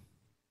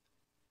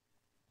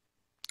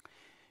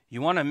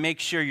 you want to make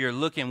sure you're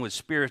looking with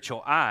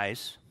spiritual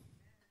eyes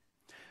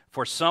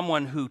for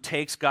someone who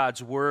takes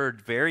God's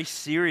word very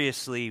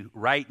seriously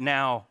right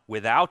now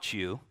without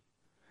you,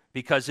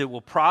 because it will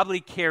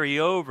probably carry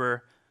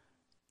over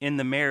in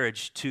the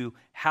marriage to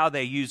how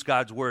they use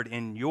God's word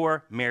in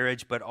your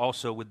marriage, but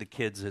also with the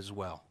kids as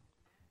well.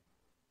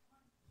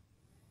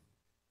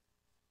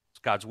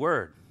 God's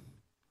word.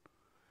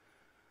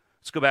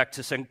 Let's go back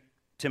to 2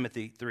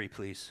 Timothy 3,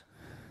 please.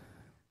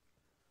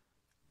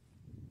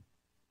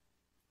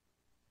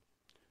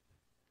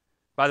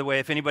 By the way,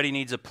 if anybody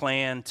needs a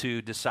plan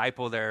to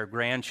disciple their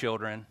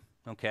grandchildren,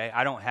 okay,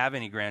 I don't have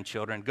any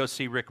grandchildren. Go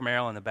see Rick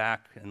Merrill in the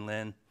back and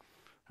Lynn.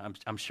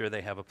 I'm sure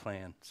they have a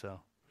plan. So,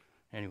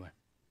 anyway.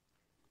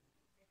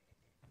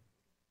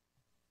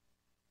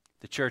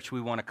 The church, we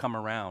want to come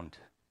around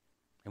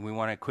and we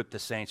want to equip the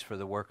saints for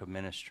the work of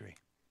ministry.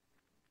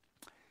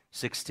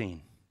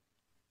 16.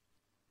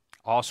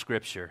 All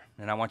Scripture,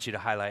 and I want you to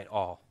highlight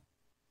all,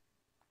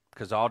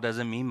 because all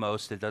doesn't mean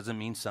most, it doesn't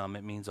mean some,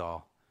 it means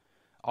all.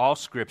 All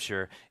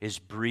Scripture is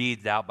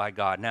breathed out by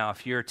God. Now,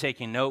 if you're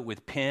taking note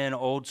with pen,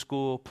 old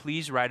school,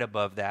 please write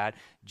above that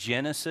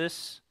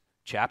Genesis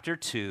chapter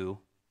 2,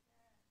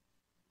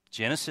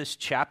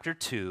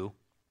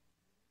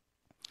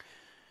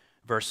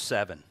 verse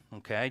 7,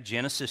 okay?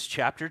 Genesis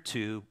chapter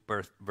 2,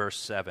 verse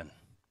 7.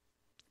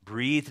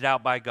 Breathed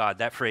out by God.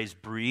 That phrase,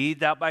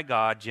 breathed out by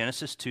God,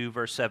 Genesis 2,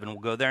 verse 7. We'll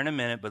go there in a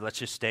minute, but let's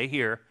just stay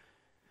here.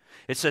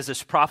 It says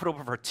it's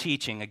profitable for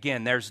teaching.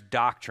 Again, there's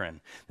doctrine.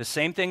 The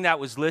same thing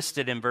that was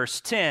listed in verse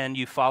 10,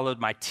 you followed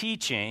my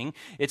teaching,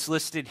 it's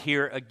listed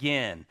here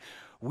again.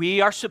 We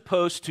are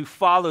supposed to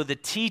follow the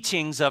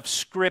teachings of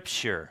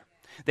Scripture.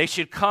 They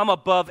should come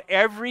above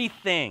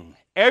everything.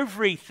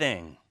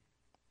 Everything.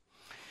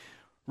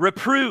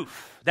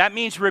 Reproof. That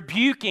means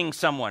rebuking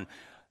someone.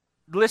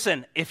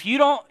 Listen, if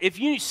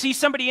you see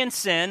somebody in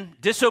sin,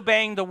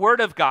 disobeying the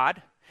word of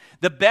God,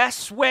 the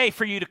best way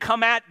for you to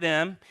come at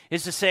them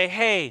is to say,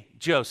 hey,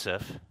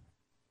 Joseph,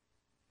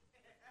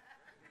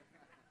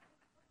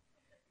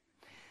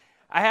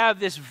 I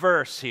have this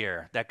verse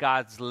here that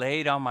God's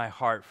laid on my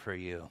heart for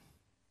you.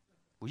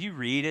 Will you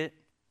read it?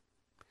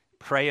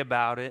 pray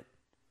about it,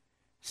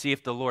 see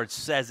if the Lord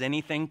says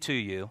anything to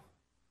you,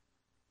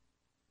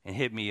 and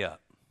hit me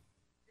up.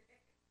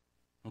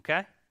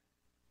 Okay?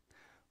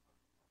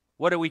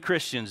 What do we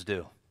Christians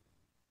do?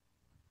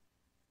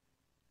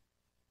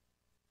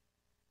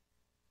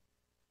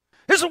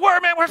 Here's the word,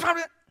 man. Where's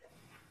my...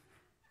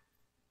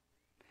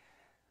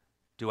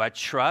 Do I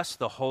trust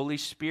the Holy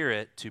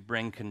Spirit to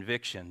bring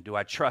conviction? Do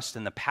I trust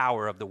in the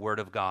power of the Word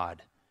of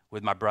God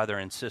with my brother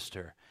and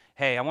sister?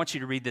 Hey, I want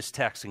you to read this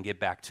text and get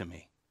back to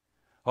me.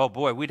 Oh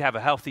boy, we'd have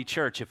a healthy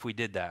church if we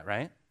did that,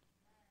 right?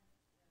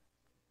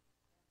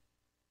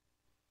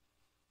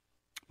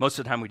 Most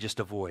of the time we just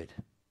avoid.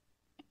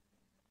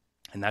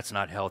 And that's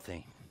not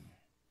healthy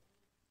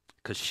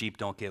because sheep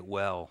don't get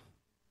well.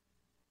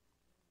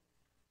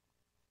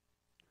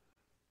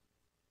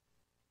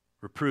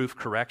 Reproof,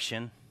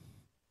 correction,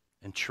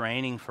 and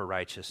training for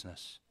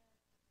righteousness.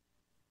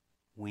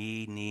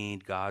 We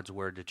need God's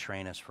word to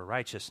train us for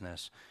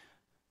righteousness,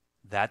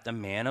 that the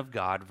man of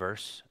God,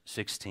 verse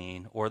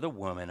 16, or the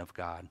woman of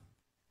God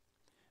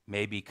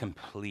may be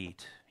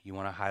complete. You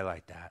want to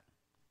highlight that.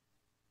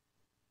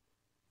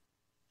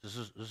 This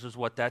is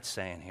what that's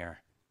saying here.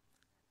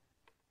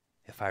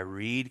 If I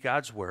read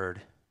God's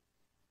word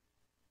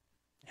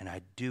and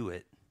I do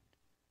it,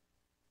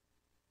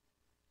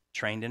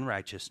 trained in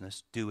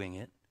righteousness, doing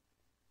it,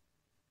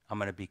 I'm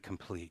going to be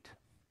complete.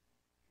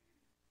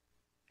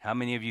 How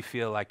many of you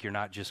feel like you're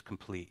not just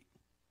complete?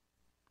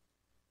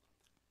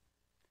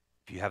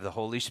 If you have the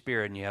Holy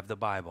Spirit and you have the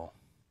Bible,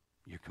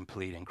 you're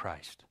complete in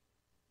Christ.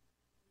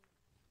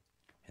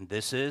 And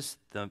this is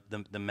the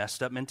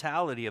messed up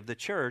mentality of the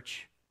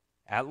church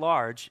at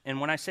large. And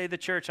when I say the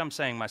church, I'm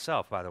saying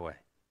myself, by the way.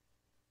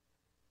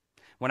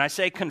 When I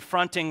say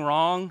confronting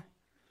wrong,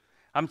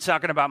 I'm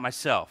talking about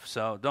myself.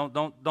 So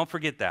don't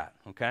forget that,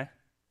 okay?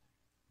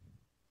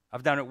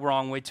 I've done it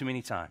wrong way too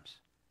many times.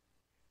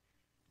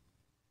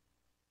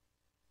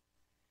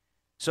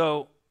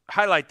 So,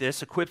 highlight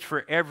this, equipped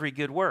for every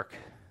good work.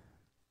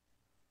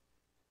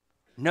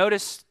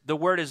 Notice the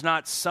word is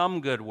not some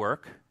good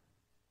work.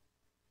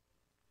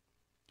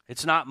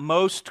 It's not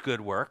most good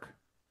work.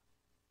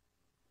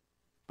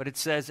 But it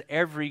says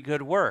every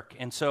good work.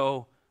 And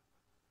so,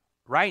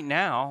 right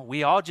now,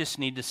 we all just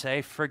need to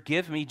say,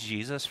 forgive me,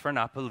 Jesus, for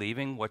not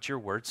believing what your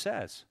word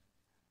says.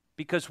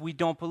 Because we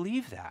don't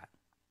believe that.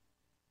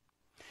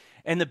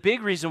 And the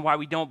big reason why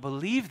we don't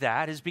believe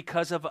that is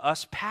because of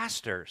us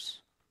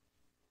pastors.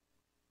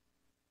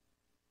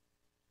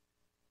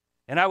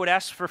 And I would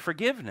ask for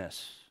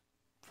forgiveness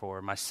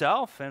for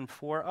myself and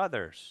for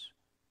others.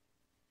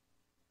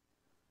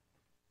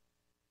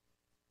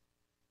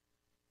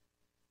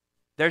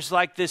 There's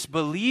like this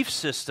belief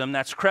system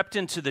that's crept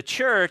into the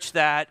church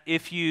that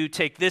if you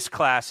take this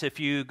class, if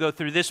you go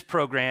through this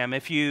program,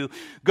 if you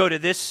go to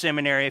this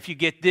seminary, if you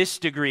get this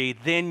degree,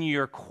 then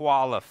you're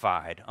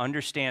qualified.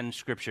 Understand,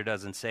 Scripture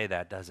doesn't say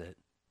that, does it?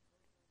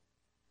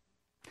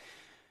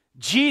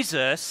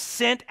 Jesus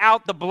sent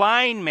out the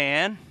blind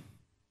man,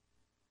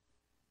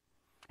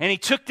 and he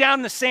took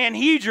down the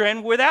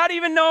Sanhedrin without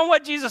even knowing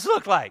what Jesus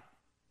looked like.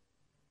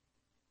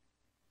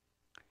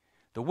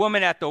 The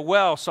woman at the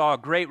well saw a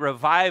great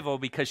revival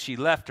because she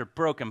left her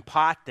broken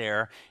pot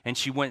there and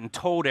she went and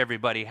told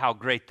everybody how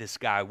great this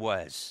guy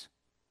was.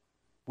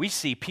 We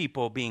see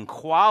people being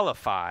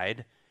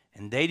qualified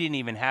and they didn't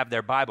even have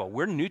their Bible.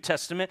 We're New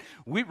Testament.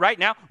 Right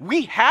now,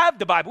 we have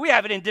the Bible. We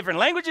have it in different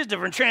languages,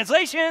 different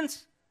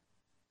translations.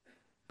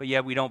 But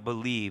yet we don't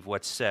believe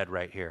what's said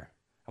right here.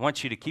 I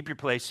want you to keep your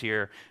place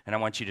here and I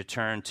want you to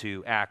turn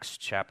to Acts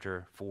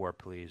chapter 4,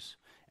 please.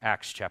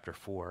 Acts chapter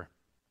 4.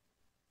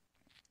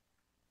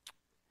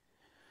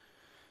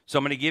 So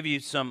I'm going to give you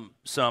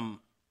some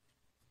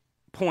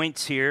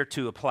points here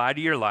to apply to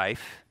your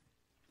life.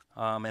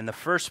 And the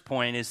first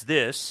point is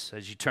this,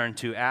 as you turn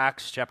to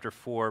Acts chapter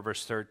 4,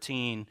 verse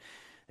 13,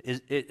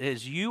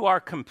 is you are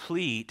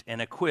complete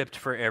and equipped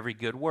for every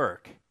good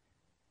work.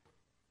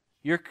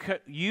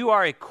 You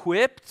are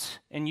equipped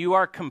and you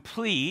are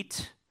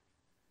complete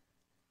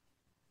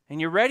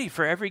and you're ready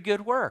for every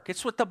good work.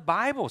 It's what the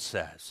Bible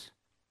says.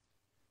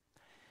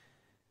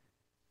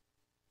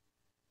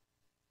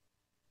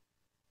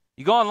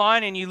 You go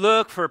online and you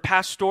look for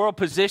pastoral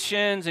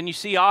positions and you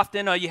see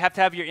often, you have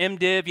to have your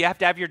MDiv, you have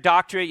to have your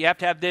doctorate, you have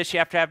to have this, you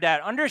have to have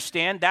that.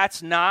 Understand,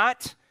 that's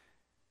not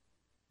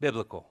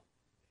biblical.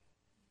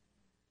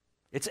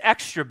 It's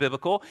extra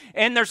biblical,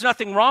 and there's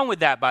nothing wrong with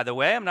that, by the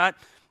way.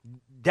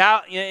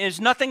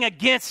 There's nothing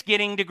against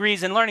getting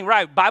degrees and learning.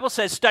 Right, Bible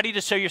says study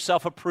to show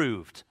yourself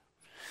approved.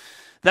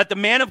 That the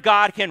man of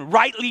God can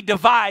rightly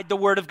divide the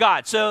word of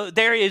God. So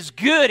there is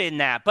good in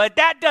that, but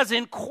that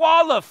doesn't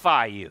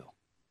qualify you.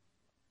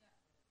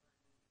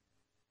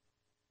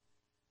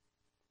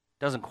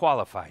 Doesn't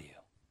qualify you.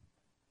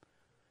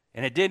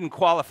 And it didn't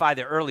qualify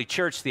the early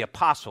church, the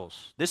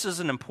apostles. This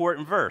is an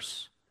important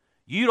verse.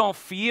 You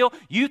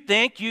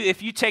think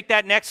if you take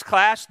that next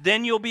class,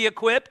 then you'll be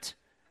equipped?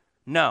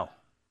 No.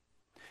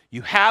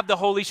 You have the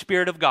Holy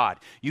Spirit of God.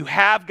 You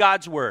have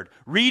God's word.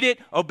 Read it,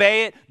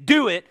 obey it,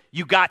 do it.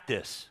 You got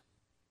this.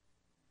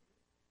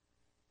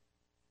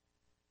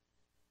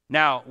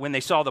 Now, when they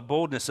saw the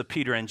boldness of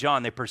Peter and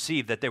John, they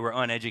perceived that they were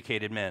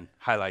uneducated men.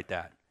 Highlight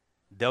that.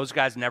 Those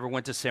guys never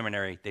went to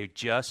seminary. They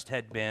just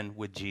had been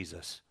with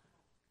Jesus.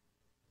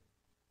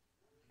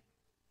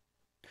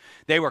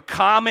 They were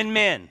common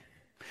men.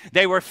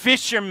 They were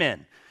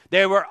fishermen.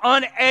 They were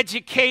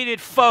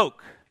uneducated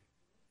folk.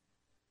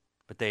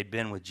 But they'd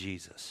been with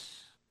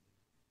Jesus.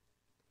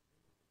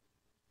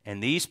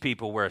 And these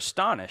people were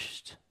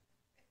astonished.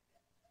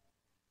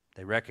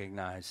 They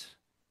recognized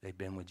they'd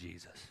been with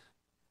Jesus.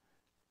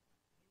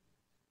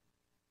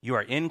 You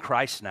are in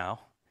Christ now.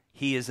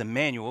 He is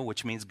Emmanuel,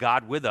 which means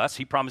God with us.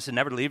 He promised to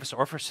never leave us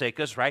or forsake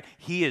us, right?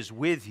 He is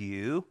with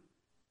you.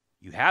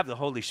 You have the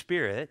Holy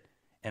Spirit,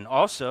 and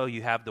also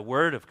you have the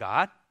Word of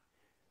God.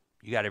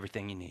 You got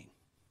everything you need.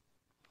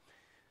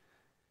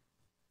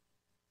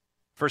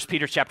 1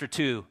 Peter chapter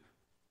 2,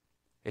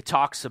 it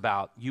talks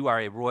about you are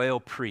a royal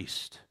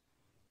priest.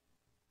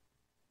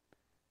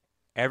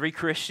 Every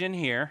Christian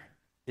here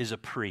is a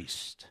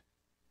priest.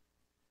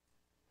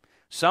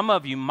 Some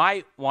of you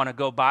might want to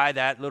go buy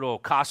that little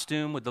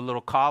costume with the little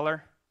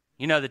collar.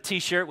 You know, the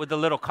t-shirt with the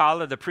little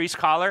collar, the priest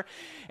collar,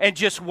 and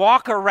just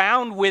walk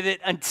around with it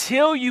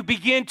until you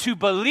begin to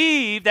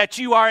believe that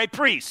you are a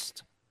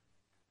priest.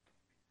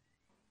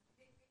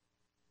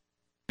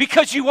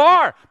 Because you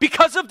are,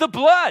 because of the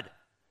blood.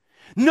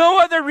 No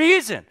other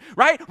reason,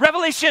 right?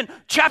 Revelation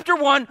chapter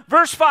 1,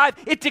 verse 5,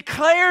 it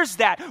declares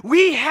that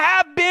we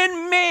have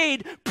been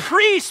made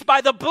priests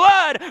by the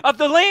blood of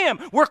the Lamb.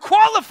 We're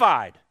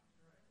qualified.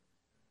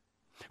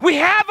 We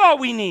have all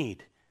we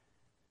need.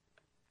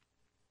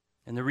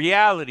 And the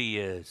reality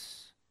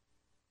is,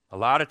 a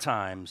lot of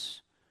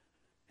times,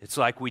 it's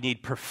like we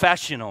need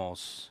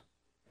professionals,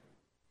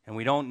 and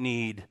we don't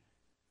need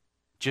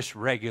just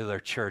regular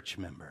church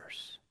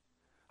members.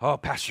 Oh,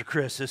 Pastor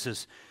Chris, this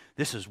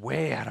is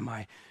way out of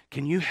my,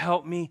 can you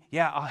help me?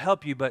 Yeah, I'll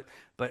help you, but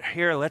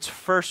here, let's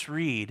first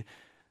read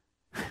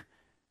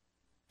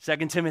 2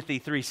 Timothy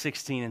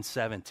 3:16 and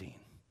 17.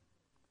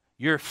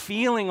 You're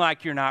feeling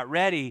like you're not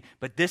ready,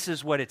 but this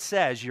is what it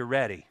says, you're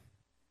ready.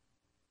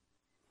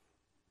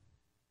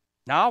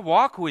 Now, I'll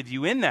walk with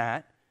you in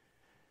that,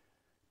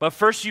 but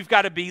first you've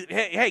got to be,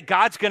 hey,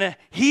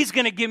 He's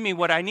going to give me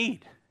what I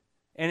need.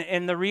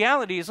 And the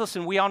reality is,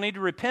 listen, we all need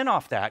to repent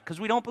off that because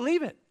we don't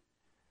believe it.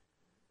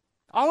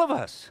 All of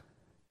us.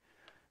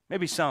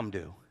 Maybe some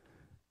do.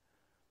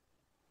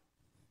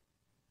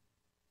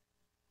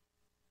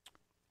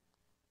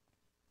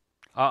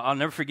 I'll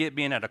never forget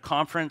being at a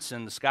conference,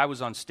 and this guy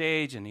was on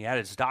stage, and he had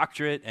his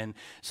doctorate, and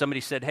somebody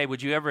said, hey,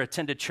 would you ever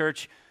attend a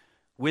church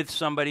with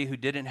somebody who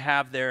didn't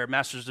have their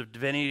Master's of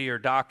Divinity or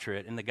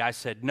doctorate? And the guy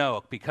said,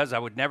 no, because I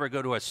would never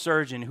go to a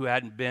surgeon who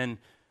hadn't been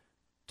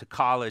to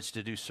college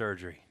to do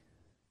surgery.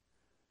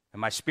 And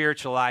my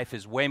spiritual life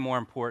is way more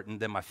important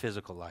than my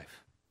physical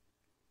life.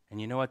 And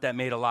you know what? That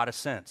made a lot of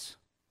sense.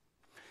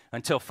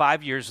 Until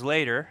 5 years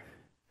later,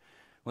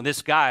 when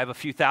this guy of a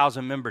few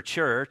thousand member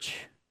church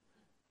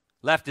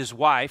left his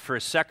wife for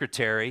his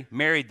secretary,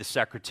 married the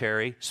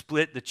secretary,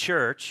 split the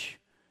church,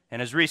 and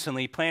has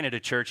recently planted a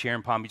church here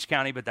in Palm Beach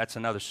County, but that's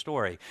another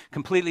story.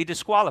 Completely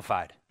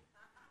disqualified.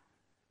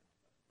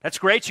 That's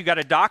great, you got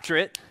a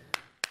doctorate,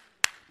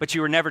 but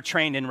you were never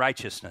trained in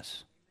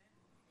righteousness.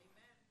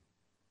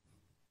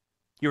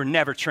 You were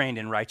never trained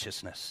in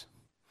righteousness.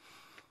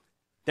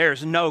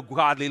 There's no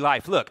godly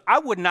life. Look, I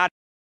would not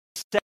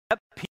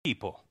accept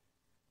people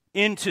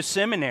into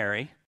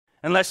seminary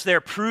unless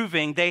they're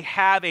proving they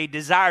have a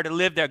desire to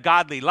live their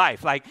godly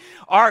life. Like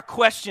our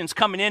questions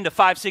coming into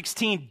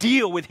 516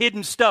 deal with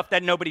hidden stuff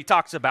that nobody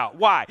talks about.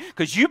 Why?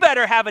 Because you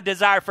better have a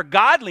desire for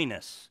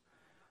godliness.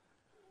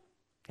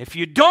 If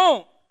you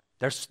don't,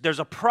 there's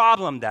a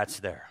problem that's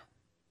there.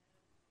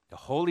 The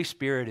Holy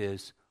Spirit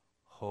is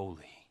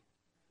holy.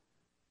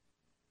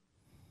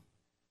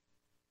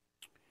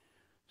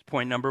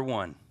 Point number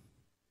 1,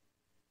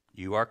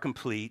 you are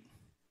complete.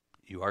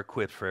 You are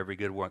equipped for every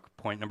good work.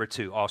 Point number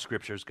 2, all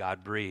Scripture is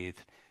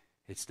God-breathed.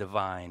 It's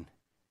divine,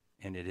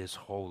 and it is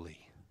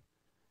holy.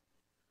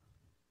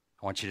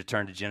 I want you to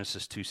turn to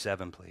Genesis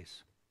 2:7,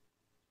 please.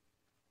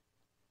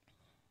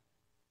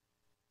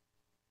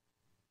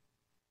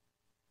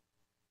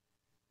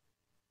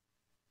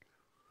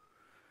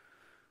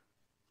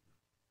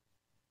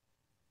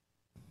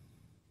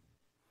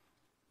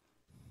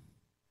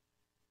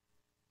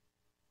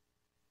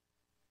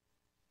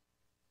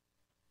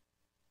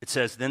 It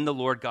says, then the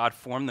Lord God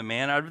formed the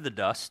man out of the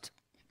dust,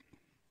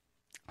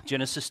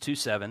 Genesis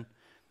 2:7,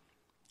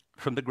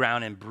 from the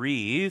ground and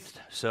breathed.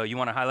 So you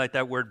want to highlight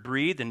that word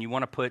breathed, and you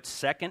want to put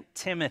 2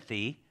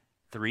 Timothy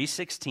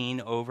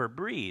 3:16 over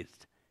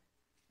breathed.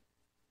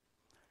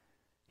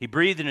 He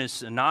breathed in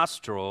his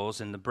nostrils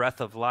and the breath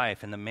of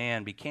life, and the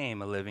man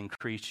became a living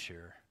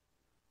creature.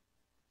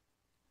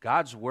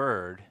 God's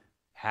word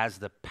has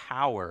the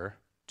power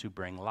to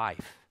bring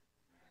life.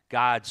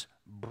 God's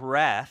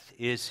breath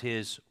is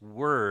his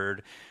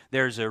word.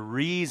 There's a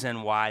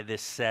reason why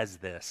this says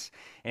this.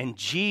 And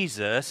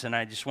Jesus, and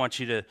I just want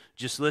you to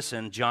just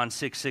listen, John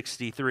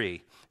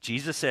 6:63.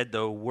 Jesus said,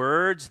 the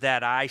words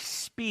that I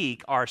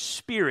speak are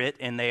spirit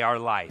and they are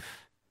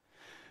life.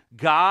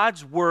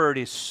 God's word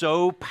is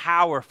so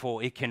powerful,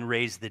 it can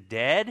raise the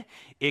dead,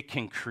 it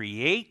can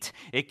create,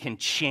 it can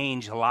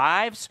change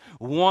lives.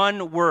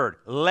 One word,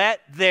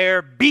 let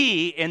there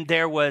be, and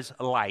there was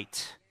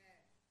light.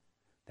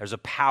 There's a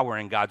power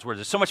in God's word.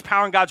 There's so much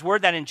power in God's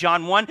word that in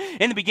John 1,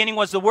 in the beginning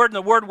was the Word, and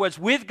the Word was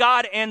with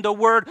God, and the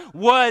Word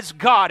was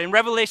God. In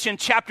Revelation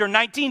chapter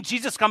 19,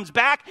 Jesus comes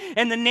back,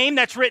 and the name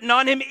that's written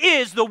on him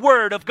is the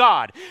Word of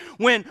God.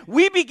 When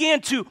we begin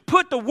to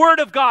put the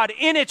Word of God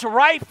in its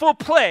rightful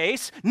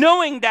place,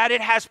 knowing that it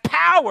has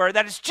power,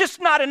 that it's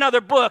just not another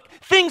book,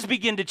 things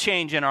begin to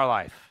change in our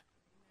life.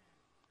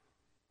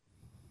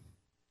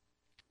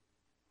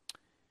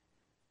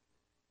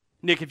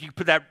 Nick, if you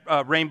put that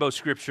rainbow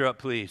scripture up,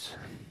 please.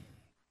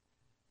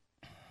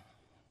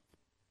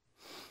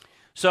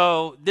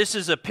 So this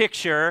is a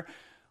picture.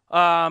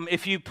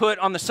 If you put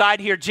on the side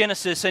here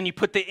Genesis and you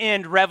put the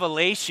end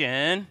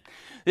Revelation,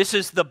 this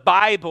is the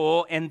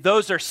Bible, and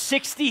those are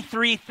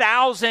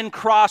 63,000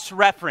 cross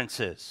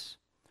references.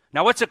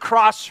 Now, what's a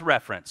cross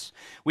reference?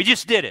 We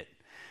just did it.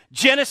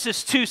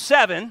 Genesis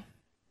 2:7,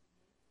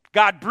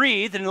 God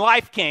breathed and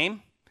life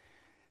came.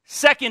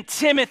 2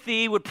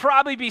 Timothy would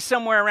probably be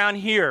somewhere around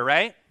here,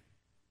 right?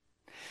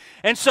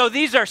 And so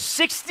these are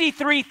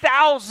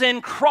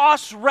 63,000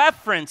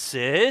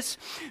 cross-references,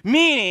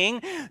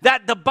 meaning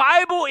that the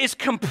Bible is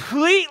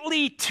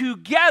completely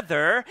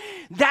together.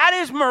 That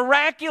is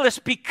miraculous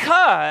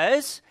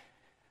because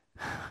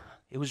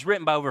it was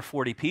written by over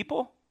 40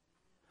 people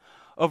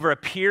over a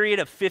period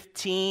of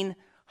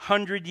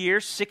 1,500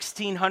 years,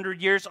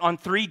 1,600 years on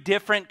 3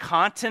 different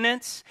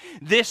continents.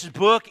 This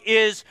book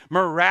is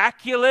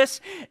miraculous,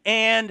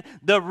 and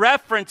the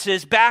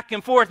references back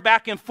and forth,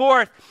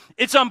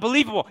 it's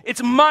unbelievable.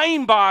 It's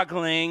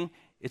mind-boggling.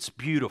 It's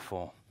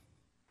beautiful.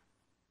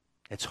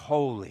 It's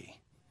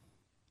holy.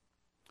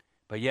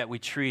 But yet we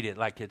treat it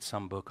like it's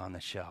some book on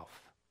the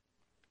shelf.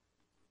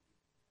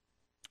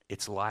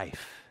 It's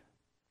life.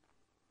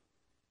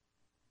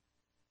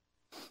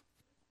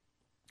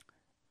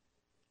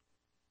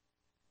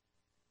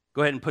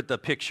 Go ahead and put the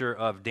picture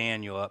of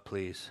Daniel up,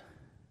 please.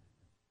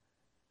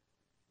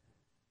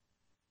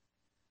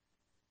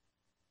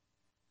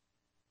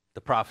 The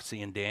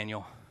prophecy in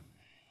Daniel.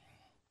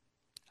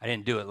 I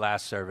didn't do it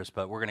last service,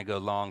 but we're going to go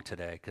long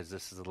today because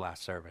this is the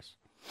last service.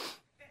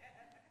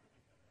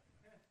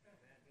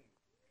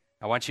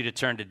 I want you to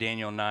turn to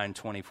Daniel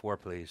 9:24,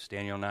 please.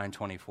 Daniel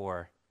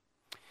 9:24.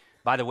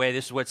 By the way,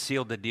 this is what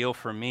sealed the deal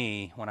for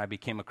me when I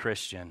became a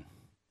Christian.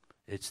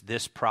 It's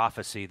this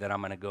prophecy that I'm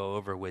going to go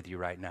over with you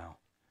right now.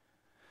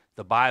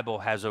 The Bible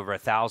has over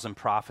 1,000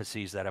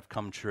 prophecies that have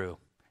come true.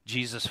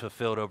 Jesus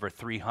fulfilled over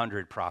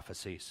 300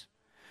 prophecies.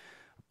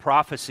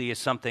 Prophecy is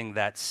something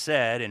that's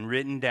said and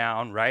written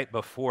down right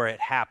before it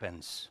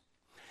happens.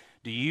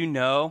 Do you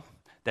know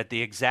that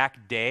the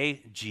exact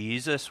day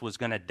Jesus was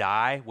going to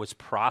die was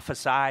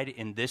prophesied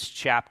in this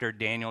chapter,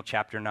 Daniel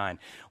chapter 9?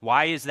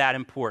 Why is that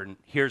important?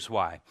 Here's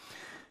why.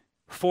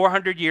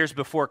 400 years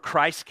before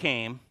Christ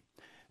came,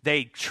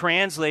 they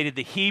translated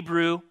the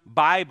Hebrew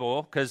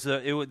Bible, because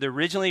it was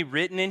originally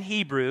written in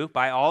Hebrew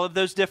by all of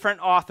those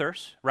different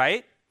authors,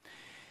 right?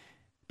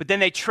 But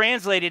then they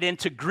translated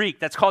into Greek.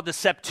 That's called the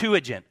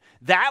Septuagint.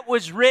 That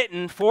was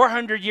written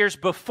 400 years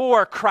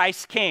before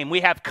Christ came.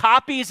 We have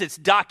copies. It's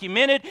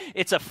documented.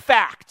 It's a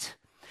fact.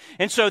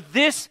 And so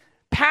this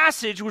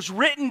passage was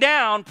written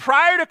down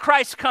prior to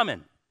Christ's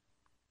coming.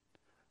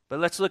 But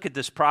let's look at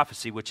this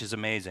prophecy, which is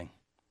amazing.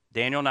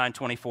 Daniel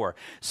 9:24.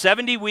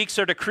 70 weeks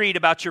are decreed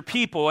about your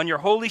people and your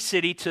holy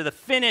city to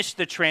finish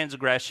the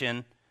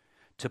transgression,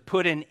 to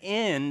put an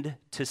end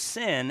to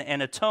sin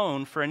and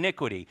atone for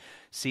iniquity.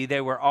 See,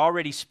 they were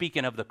already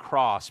speaking of the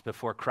cross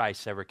before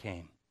Christ ever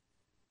came.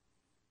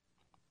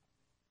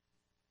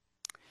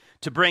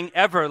 To bring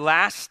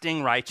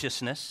everlasting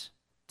righteousness,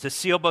 to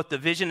seal both the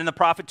vision and the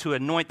prophet, to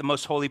anoint the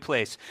most holy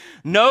place.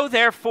 Know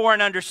therefore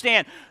and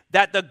understand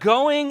that the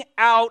going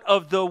out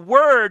of the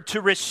word to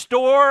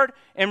restore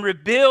and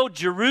rebuild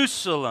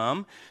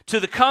Jerusalem, to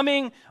the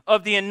coming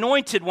of the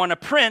anointed one, a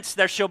prince,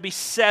 there shall be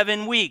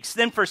 7 weeks.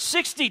 Then for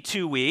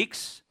 62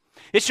 weeks,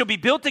 it shall be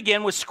built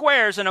again with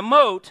squares and a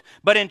moat,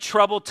 but in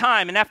troubled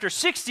time. And after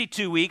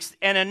 62 weeks,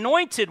 an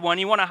anointed one,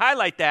 you want to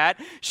highlight that,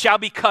 shall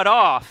be cut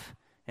off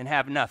and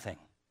have nothing.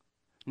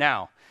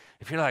 Now,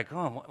 if you're like,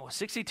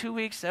 62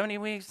 weeks, 70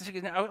 weeks,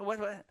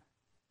 what?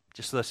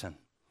 Just listen.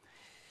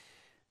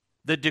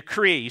 The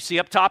decree, you see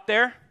up top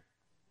there?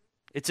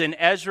 It's in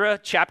Ezra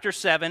chapter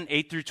 7,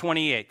 8 through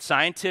 28.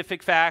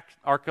 Scientific fact,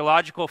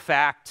 archaeological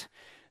fact.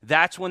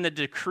 That's when the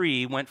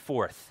decree went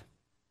forth.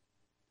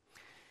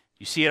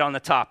 You see it on the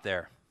top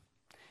there.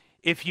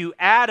 If you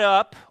add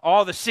up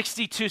all the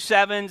 62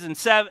 sevens and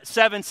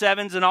 7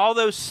 sevens and all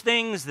those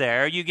things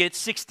there, you get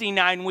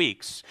 69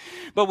 weeks.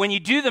 But when you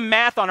do the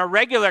math on a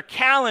regular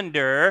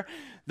calendar,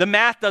 the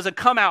math doesn't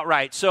come out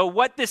right. So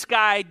what this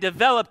guy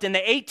developed in the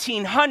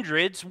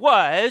 1800s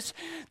was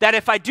that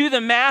if I do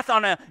the math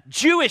on a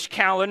Jewish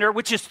calendar,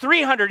 which is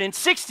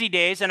 360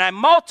 days, and I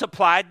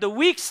multiplied the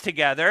weeks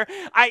together,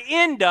 I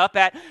end up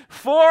at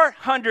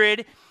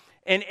 400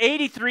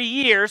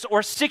 years,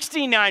 or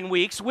 69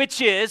 weeks,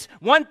 which is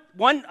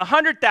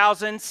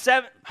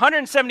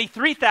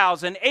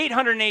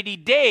 173,880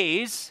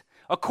 days,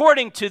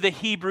 according to the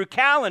Hebrew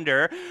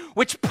calendar,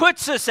 which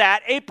puts us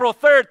at April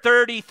 3rd,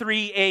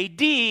 33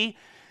 AD,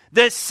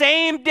 the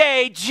same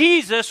day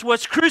Jesus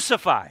was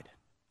crucified.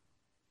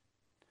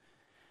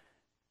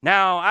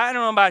 Now, I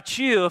don't know about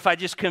you if I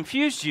just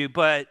confused you,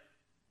 but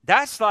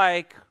that's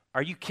like,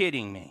 are you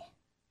kidding me?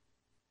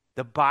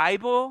 The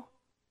Bible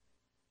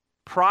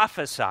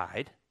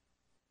prophesied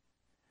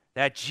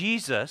that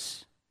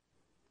Jesus,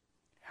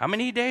 how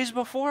many days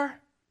before?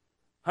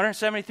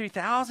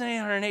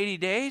 173,880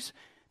 days?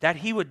 That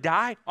he would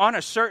die on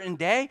a certain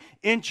day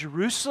in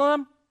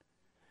Jerusalem?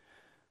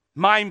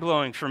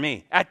 Mind-blowing for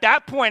me. At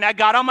that point, I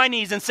got on my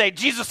knees and said,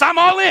 Jesus, I'm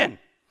all in.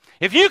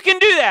 If you can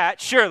do that,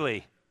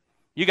 surely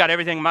you got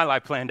everything in my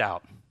life planned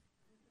out.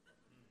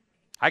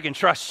 I can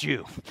trust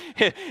you.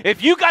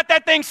 If you got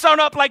that thing sewn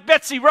up like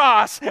Betsy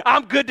Ross,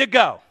 I'm good to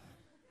go.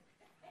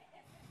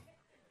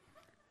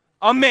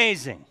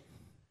 Amazing.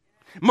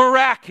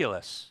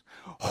 Miraculous.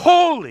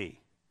 Holy.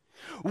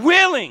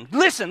 Willing.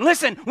 Listen.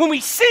 When we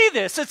see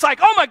this, it's like,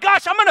 oh my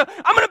gosh, I'm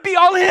gonna be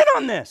all in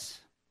on this.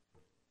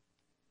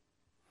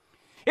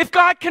 If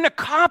God can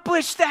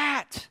accomplish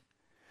that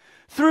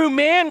through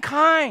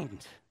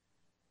mankind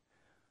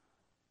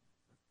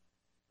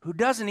who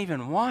doesn't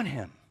even want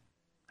him,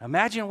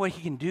 imagine what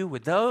he can do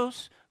with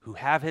those who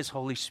have his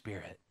Holy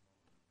Spirit.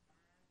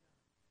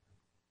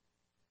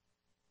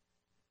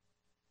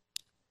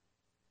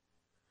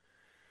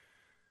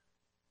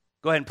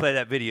 Go ahead and play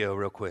that video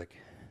real quick.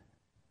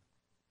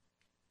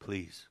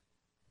 Please.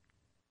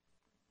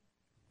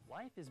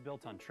 Life is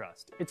built on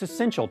trust. It's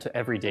essential to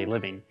everyday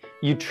living.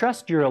 You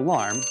trust your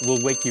alarm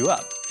will wake you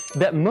up,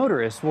 that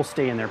motorists will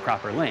stay in their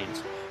proper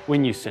lanes,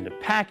 when you send a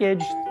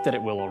package, that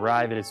it will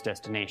arrive at its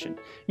destination.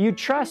 You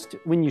trust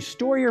when you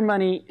store your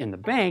money in the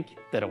bank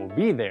that it will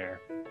be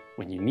there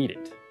when you need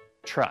it.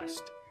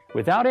 Trust.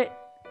 Without it,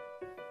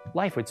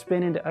 life would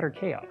spin into utter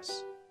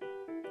chaos.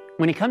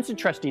 When it comes to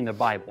trusting the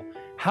Bible,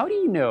 how do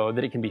you know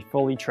that it can be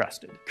fully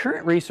trusted?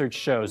 Current research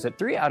shows that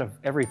 3 out of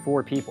every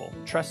 4 people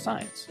trust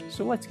science.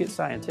 So let's get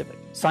scientific.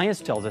 Science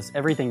tells us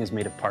everything is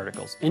made of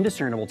particles,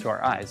 indiscernible to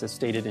our eyes, as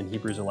stated in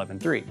Hebrews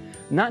 11:3.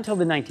 Not until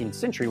the 19th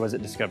century was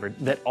it discovered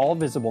that all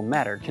visible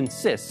matter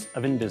consists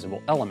of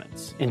invisible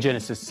elements. In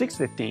Genesis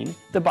 6:15,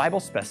 the Bible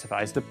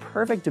specifies the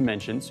perfect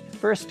dimensions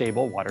for a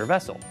stable water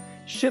vessel.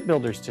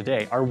 Shipbuilders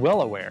today are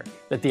well aware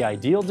that the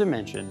ideal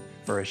dimension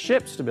for a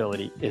ship's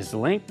stability is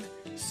length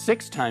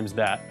 6 times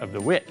that of the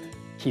width.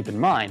 Keep in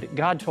mind,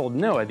 God told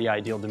Noah the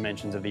ideal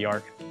dimensions of the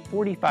ark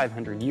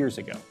 4,500 years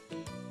ago.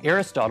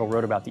 Aristotle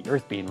wrote about the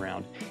earth being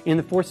round in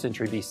the 4th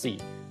century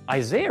BC.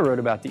 Isaiah wrote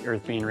about the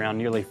earth being round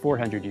nearly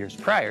 400 years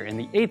prior in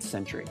the 8th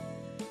century.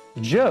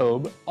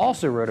 Job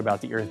also wrote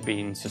about the earth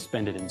being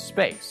suspended in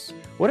space.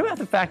 What about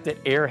the fact that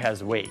air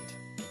has weight?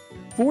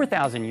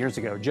 4,000 years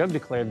ago, Job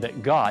declared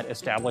that God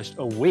established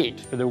a weight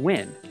for the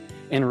wind.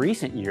 In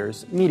recent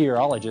years,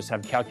 meteorologists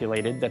have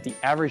calculated that the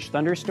average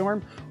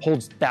thunderstorm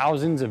holds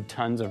thousands of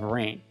tons of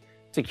rain.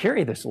 To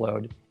carry this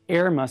load,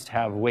 air must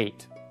have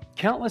weight.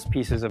 Countless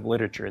pieces of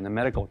literature in the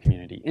medical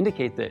community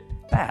indicate that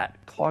fat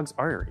clogs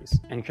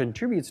arteries and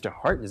contributes to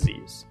heart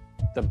disease.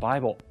 The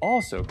Bible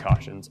also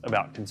cautions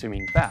about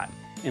consuming fat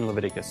in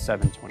Leviticus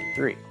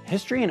 7:23.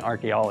 History and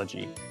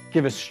archaeology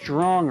give us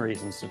strong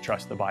reasons to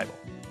trust the Bible.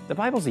 The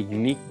Bible's a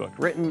unique book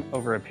written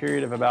over a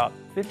period of about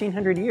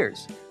 1,500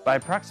 years by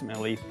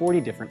approximately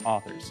 40 different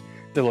authors.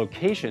 The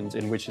locations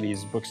in which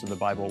these books of the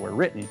Bible were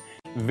written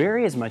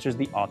vary as much as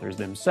the authors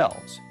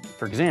themselves.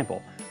 For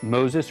example,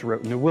 Moses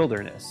wrote in the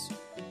wilderness,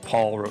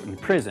 Paul wrote in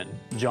prison,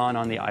 John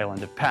on the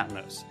island of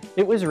Patmos.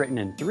 It was written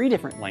in 3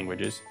 different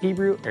languages,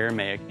 Hebrew,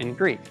 Aramaic, and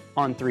Greek,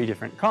 on 3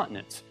 different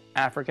continents,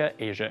 Africa,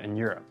 Asia, and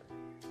Europe.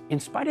 In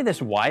spite of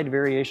this wide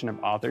variation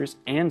of authors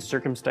and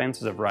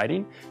circumstances of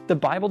writing, the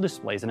Bible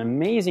displays an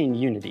amazing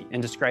unity in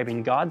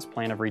describing God's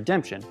plan of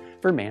redemption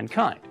for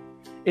mankind.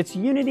 Its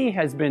unity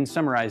has been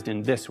summarized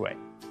in this way.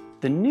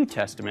 The New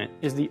Testament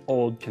is the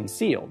Old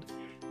concealed.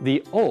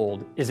 The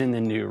Old is in the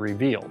New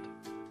revealed.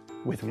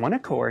 With one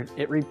accord,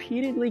 it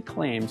repeatedly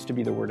claims to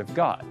be the Word of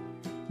God.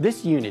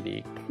 This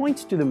unity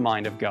points to the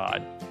mind of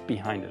God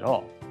behind it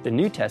all. The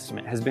New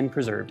Testament has been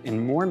preserved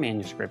in more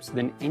manuscripts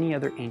than any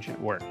other ancient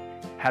work,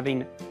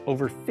 having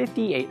over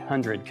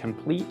 5,800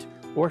 complete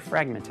or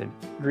fragmented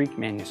Greek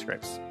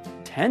manuscripts,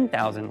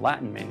 10,000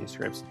 Latin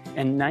manuscripts,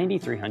 and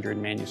 9,300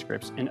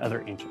 manuscripts in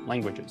other ancient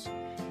languages.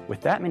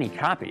 With that many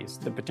copies,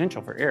 the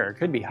potential for error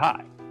could be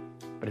high.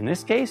 But in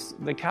this case,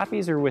 the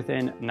copies are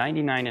within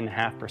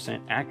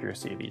 99.5%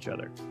 accuracy of each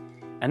other.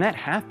 And that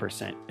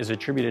 0.5% is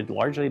attributed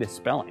largely to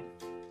spelling.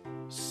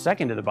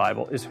 Second to the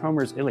Bible is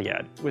Homer's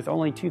Iliad, with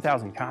only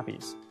 2,000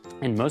 copies.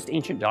 And most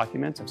ancient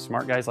documents of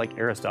smart guys like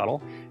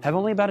Aristotle have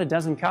only about a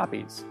dozen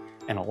copies.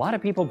 And a lot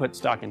of people put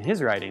stock in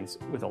his writings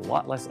with a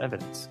lot less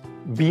evidence.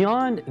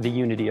 Beyond the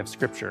unity of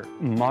Scripture,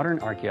 modern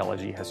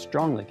archaeology has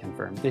strongly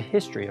confirmed the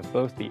history of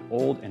both the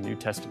Old and New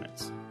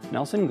Testaments.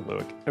 Nelson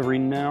Glueck, a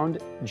renowned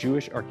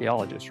Jewish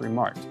archaeologist,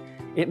 remarked,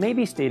 it may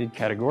be stated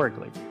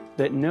categorically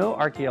that no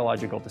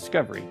archaeological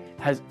discovery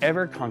has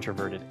ever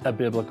controverted a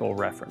biblical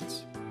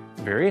reference.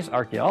 Various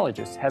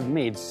archaeologists have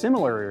made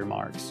similar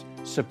remarks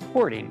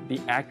supporting the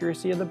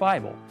accuracy of the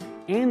Bible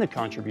and the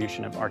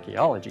contribution of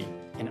archaeology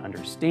in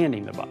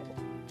understanding the Bible.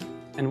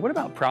 And what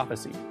about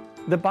prophecy?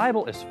 The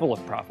Bible is full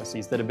of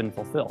prophecies that have been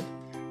fulfilled.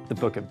 The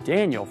book of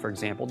Daniel, for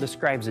example,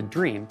 describes a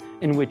dream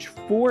in which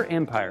 4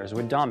 empires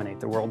would dominate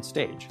the world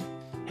stage.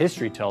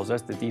 History tells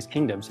us that these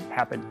kingdoms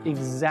happened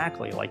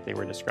exactly like they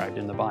were described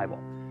in the Bible.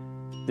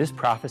 This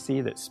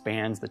prophecy that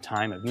spans the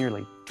time of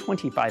nearly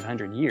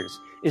 2,500 years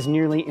is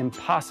nearly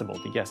impossible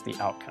to guess the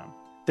outcome.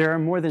 There are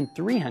more than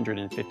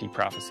 350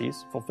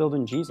 prophecies fulfilled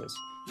in Jesus,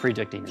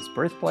 predicting his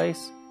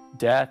birthplace,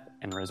 death,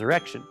 and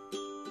resurrection.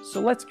 So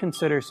let's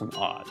consider some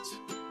odds.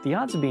 The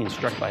odds of being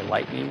struck by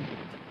lightning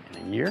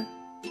in a year?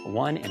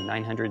 1 in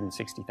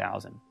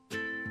 960,000.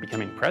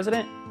 Becoming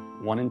president?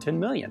 1 in 10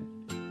 million.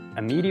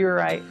 A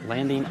meteorite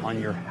landing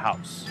on your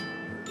house?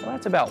 Well,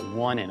 that's about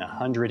 1 in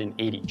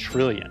 180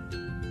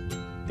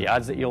 trillion. The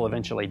odds that you'll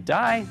eventually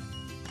die?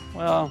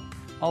 Well,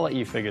 I'll let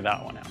you figure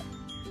that one out.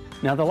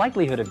 Now, the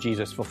likelihood of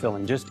Jesus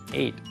fulfilling just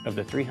 8 of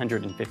the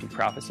 350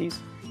 prophecies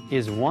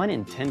is 1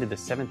 in 10 to the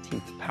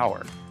 17th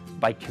power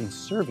by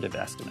conservative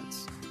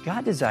estimates.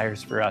 God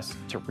desires for us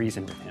to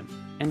reason with him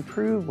and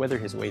prove whether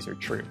his ways are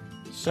true.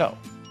 So,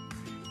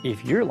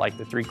 if you're like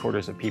the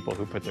 3/4 of people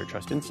who put their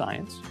trust in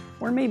science,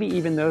 or maybe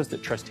even those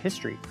that trust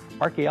history,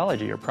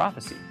 archaeology, or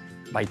prophecy,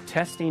 by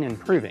testing and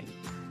proving,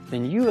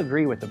 then you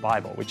agree with the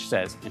Bible, which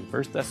says in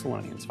 1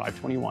 Thessalonians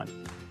 5:21,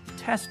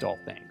 "Test all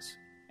things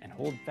and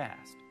hold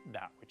fast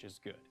that which is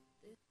good."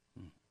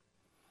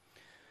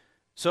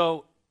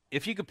 So,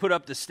 if you could put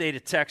up the state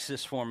of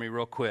Texas for me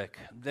real quick.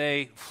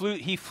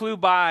 He flew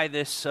by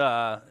this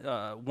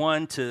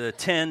 1 to the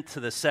 10th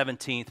to the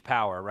 17th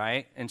power,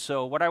 right? And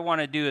so what I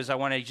want to do is I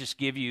want to just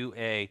give you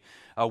a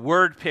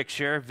word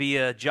picture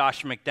via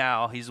Josh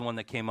McDowell. He's the one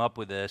that came up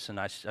with this, and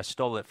I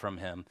stole it from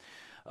him.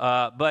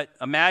 But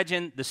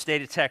imagine the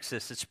state of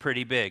Texas. It's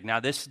pretty big. Now,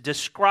 this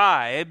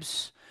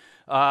describes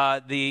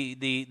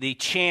the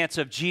chance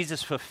of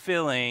Jesus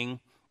fulfilling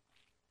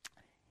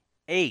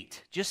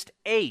just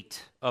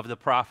eight of the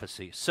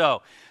prophecies.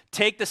 So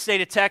take the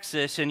state of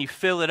Texas and you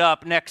fill it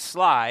up, next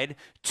slide,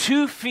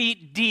 2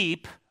 feet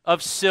deep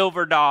of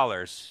silver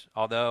dollars,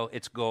 although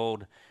it's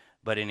gold,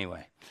 but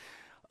anyway.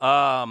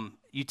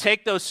 You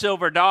take those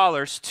silver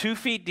dollars, 2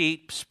 feet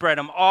deep, spread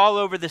them all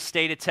over the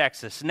state of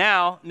Texas.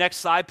 Now, next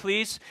slide,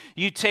 please.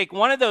 You take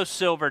one of those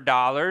silver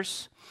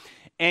dollars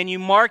and you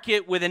mark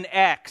it with an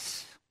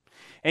X.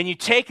 And you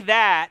take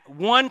that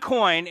one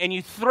coin and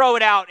you throw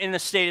it out in the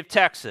state of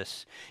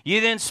Texas.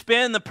 You then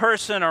spin the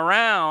person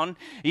around.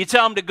 You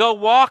tell them to go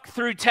walk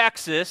through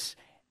Texas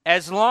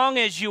as long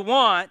as you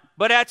want,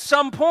 but at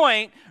some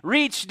point,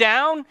 reach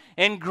down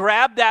and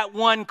grab that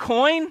one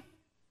coin.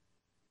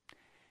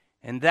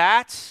 And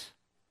that's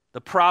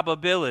the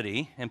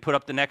probability. And put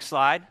up the next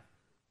slide.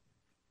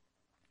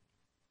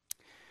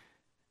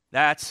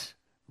 That's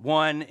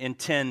 1 in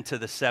 10 to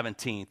the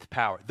 17th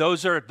power.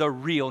 Those are the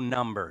real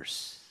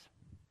numbers.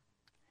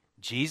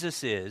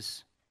 Jesus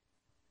is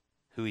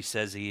who he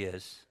says he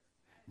is.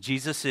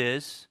 Jesus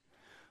is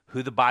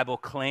who the Bible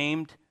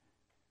claimed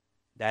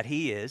that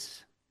he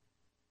is.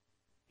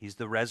 He's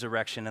the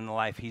resurrection and the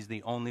life. He's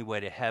the only way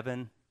to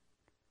heaven.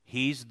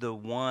 He's the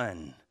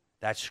one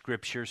that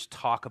scriptures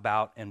talk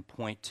about and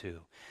point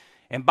to.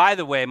 And by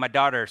the way, my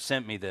daughter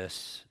sent me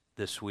this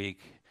week.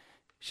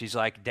 She's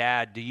like,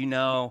 "Dad, do you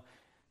know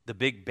the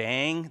Big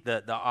Bang,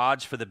 the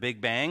odds for the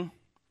Big Bang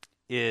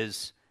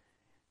is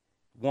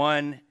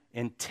 1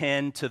 in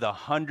 10 to the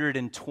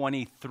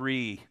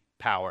 123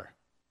 power,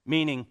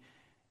 meaning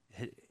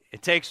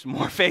it takes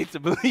more faith to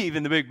believe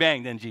in the Big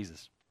Bang than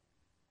Jesus."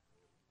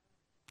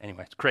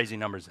 Anyway, it's crazy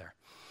numbers there.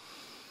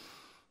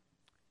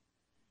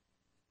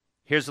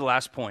 Here's the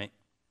last point,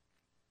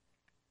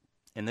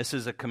 and this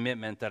is a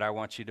commitment that I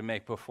want you to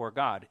make before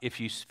God, if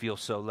you feel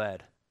so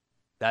led,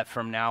 that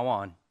from now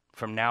on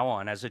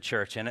as a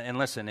church, and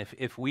listen,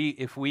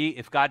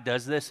 if God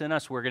does this in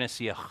us, we're going to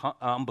see an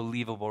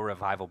unbelievable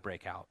revival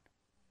break out.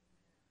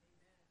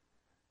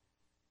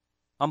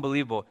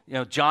 Unbelievable. You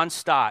know, John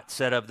Stott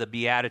said of the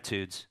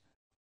Beatitudes,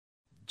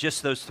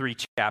 just those 3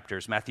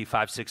 chapters, Matthew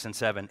 5, 6, and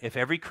 7, if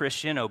every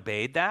Christian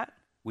obeyed that,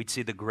 we'd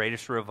see the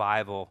greatest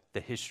revival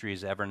the history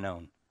has ever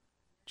known.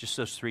 Just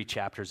those 3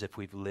 chapters if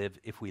we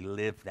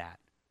live that.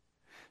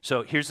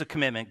 So here's the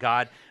commitment.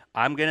 God,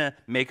 I'm going to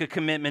make a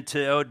commitment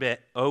to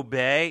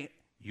obey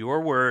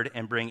your word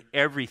and bring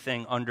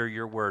everything under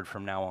your word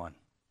from now on.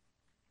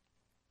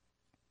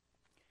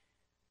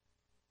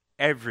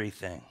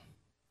 Everything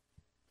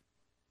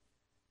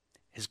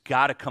has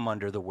got to come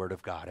under the word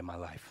of God in my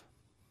life.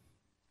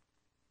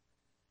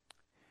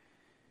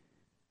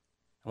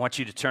 I want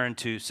you to turn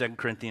to 2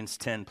 Corinthians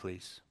 10,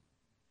 please.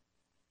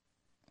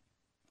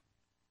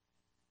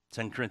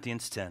 2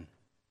 Corinthians 10.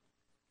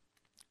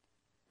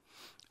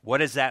 What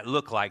does that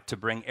look like to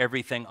bring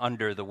everything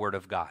under the word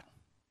of God?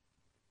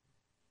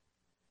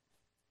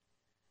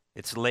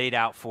 It's laid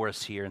out for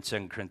us here in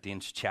 2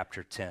 Corinthians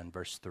chapter 10,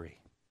 verse 3.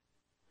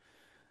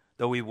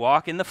 Though we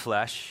walk in the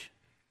flesh,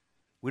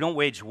 we don't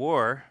wage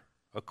war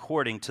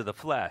according to the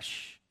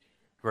flesh.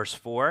 Verse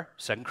 4,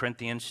 2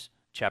 Corinthians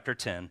chapter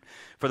 10.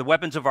 For the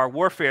weapons of our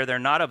warfare, they're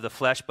not of the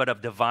flesh, but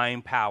of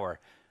divine power.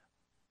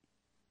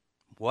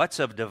 What's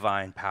of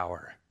divine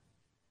power?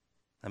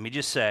 Let me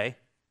just say,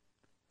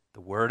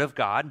 the Word of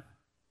God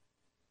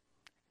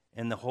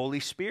and the Holy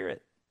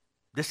Spirit.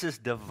 This is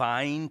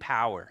divine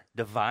power.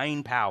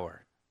 Divine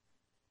power.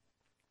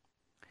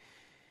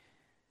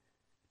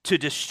 To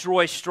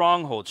destroy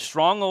strongholds.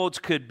 Strongholds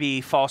could be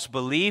false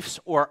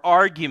beliefs or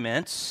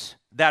arguments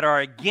that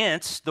are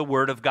against the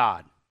Word of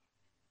God.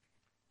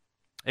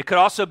 It could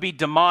also be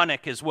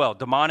demonic as well,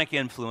 demonic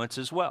influence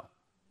as well.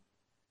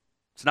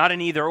 It's not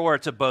an either or,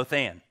 it's a both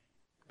and.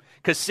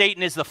 Because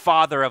Satan is the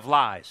father of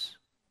lies.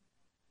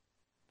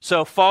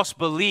 So false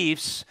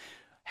beliefs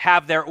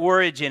have their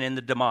origin in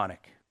the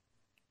demonic.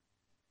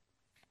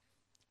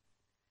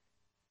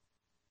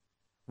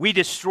 We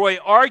destroy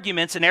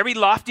arguments and every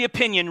lofty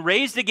opinion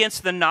raised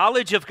against the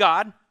knowledge of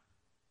God.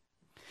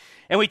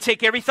 And we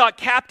take every thought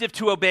captive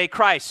to obey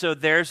Christ. So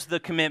there's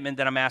the commitment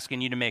that I'm asking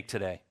you to make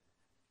today.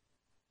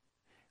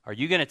 Are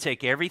you going to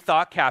take every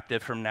thought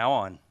captive from now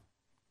on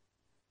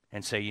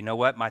and say, you know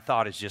what, my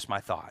thought is just my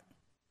thought.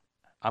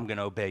 I'm going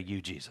to obey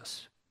you,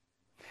 Jesus.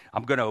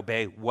 I'm going to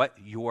obey what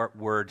your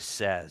word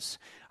says.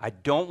 I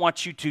don't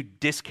want you to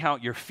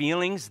discount your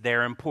feelings.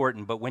 They're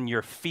important. But when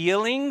your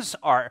feelings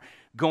are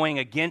going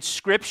against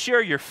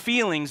Scripture, your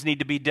feelings need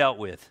to be dealt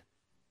with.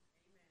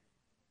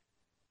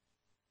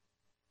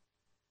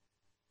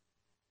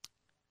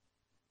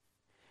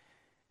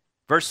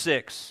 Verse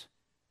 6.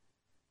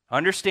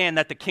 Understand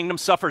that the kingdom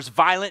suffers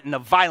violent and the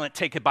violent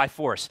take it by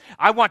force.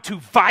 I want to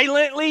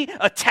violently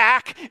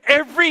attack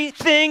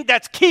everything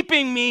that's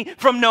keeping me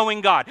from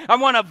knowing God. I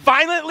want to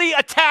violently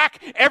attack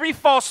every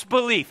false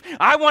belief.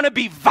 I want to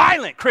be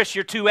violent. Chris,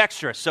 you're too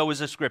extra. So is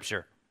the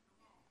Scripture.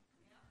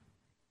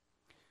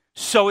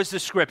 So is the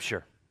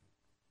Scripture.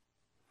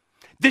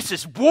 This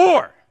is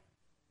war.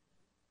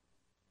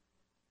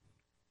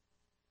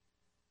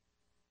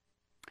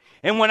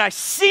 And when I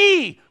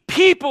see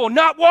people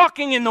not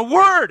walking in the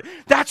Word,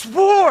 that's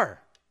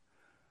war.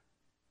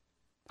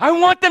 I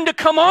want them to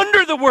come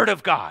under the Word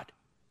of God.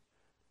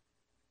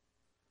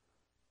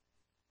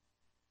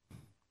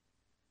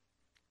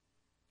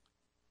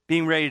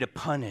 Being ready to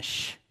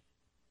punish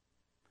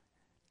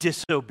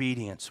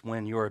disobedience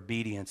when your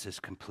obedience is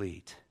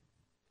complete.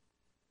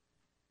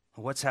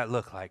 What's that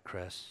look like,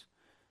 Chris?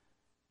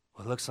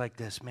 Well, it looks like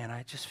this. Man,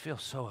 I just feel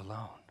so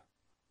alone.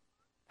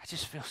 I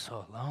just feel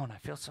so alone. I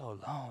feel so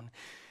alone.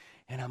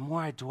 And the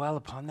more I dwell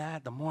upon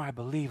that, the more I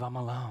believe I'm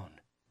alone.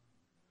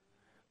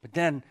 But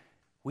then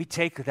we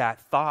take that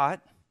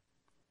thought.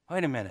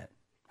 Wait a minute.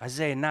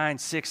 Isaiah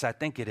 9:6, I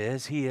think it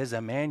is. He is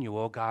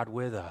Emmanuel, God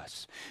with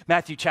us.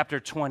 Matthew chapter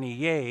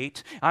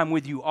 28, I'm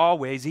with you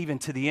always, even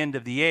to the end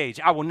of the age.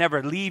 I will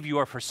never leave you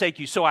or forsake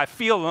you. So I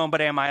feel alone,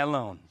 but am I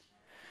alone?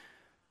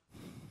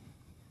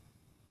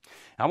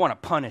 I want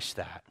to punish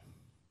that.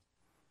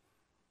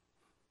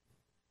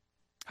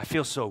 I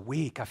feel so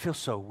weak. I feel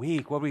so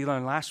weak. What did we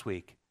learn last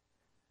week?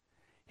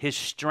 His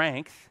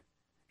strength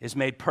is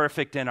made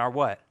perfect in our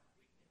what?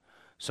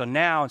 So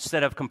now,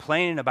 instead of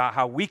complaining about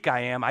how weak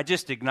I am, I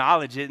just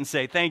acknowledge it and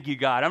say, thank you,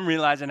 God. I'm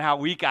realizing how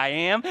weak I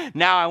am.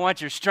 Now I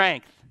want your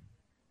strength.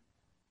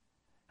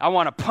 I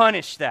want to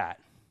punish that.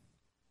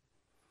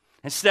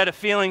 Instead of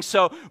feeling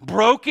so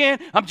broken,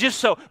 I'm just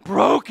so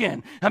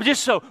broken. I'm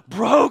just so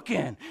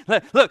broken.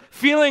 Look,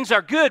 feelings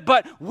are good,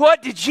 but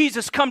what did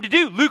Jesus come to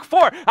do? Luke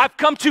 4, I've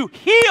come to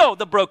heal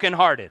the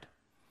brokenhearted.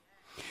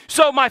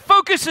 So my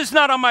focus is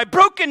not on my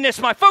brokenness.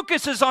 My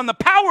focus is on the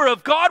power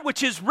of God,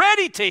 which is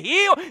ready to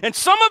heal. And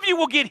some of you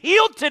will get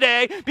healed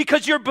today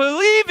because you're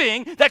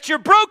believing that you're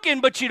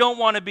broken, but you don't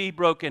want to be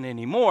broken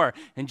anymore.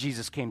 And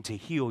Jesus came to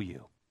heal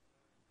you.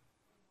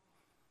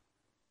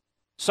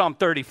 Psalm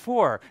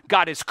 34,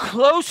 God is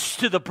close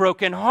to the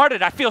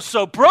brokenhearted. I feel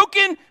so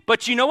broken,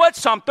 but you know what?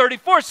 Psalm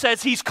 34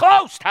 says he's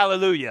close.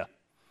 Hallelujah.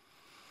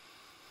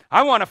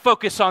 I want to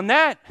focus on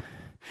that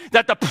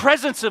the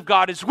presence of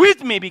God is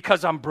with me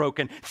because I'm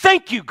broken.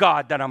 Thank you,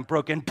 God, that I'm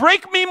broken.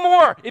 Break me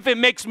more if it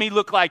makes me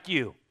look like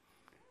you.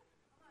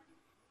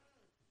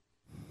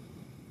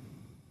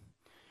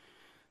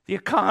 The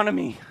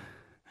economy,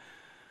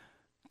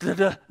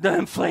 the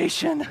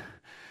inflation,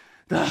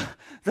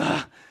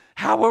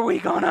 how are we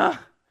gonna?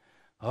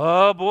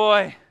 Oh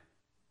boy.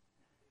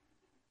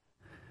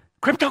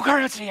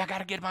 Cryptocurrency, I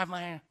gotta get my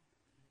money.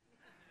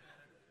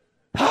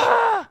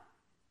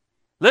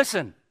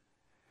 Listen,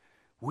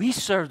 we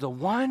serve the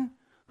one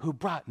who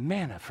brought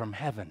manna from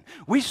heaven.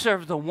 We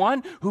serve the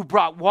one who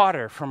brought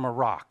water from a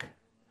rock.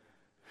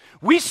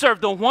 We serve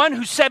the one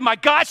who said, my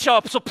God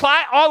shall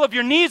supply all of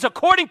your needs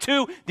according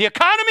to the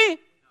economy,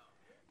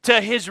 to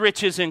his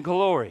riches and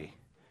glory.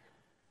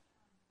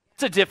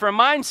 It's a different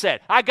mindset.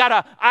 I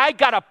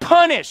gotta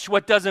punish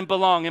what doesn't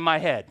belong in my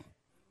head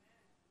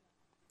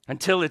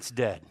until it's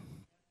dead.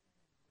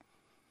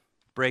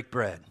 Break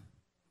bread.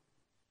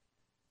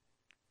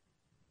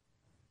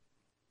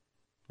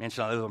 Man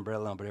shall not live on bread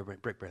alone, but every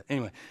break bread.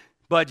 Anyway,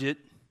 budget.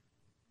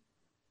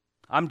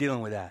 I'm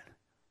dealing with that.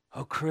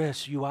 Oh,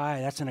 Chris,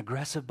 UI, that's an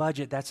aggressive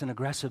budget. That's an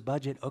aggressive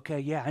budget. Okay,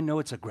 yeah, I know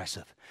it's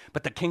aggressive.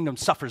 But the kingdom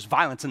suffers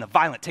violence, and the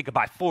violent take it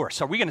by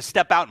force. Are we going to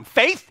step out in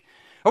faith?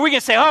 Or are we going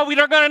to say, oh, we're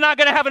not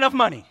going to have enough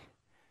money?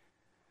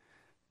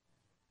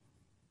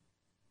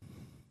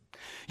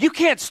 You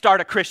can't start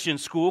a Christian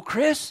school,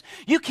 Chris.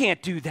 You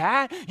can't do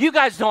that. You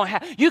guys don't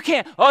have, you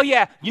can't. Oh,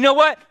 yeah, you know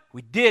what?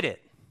 We did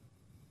it.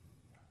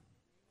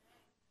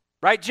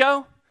 Right,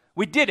 Joe?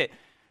 We did it.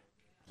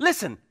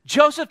 Listen,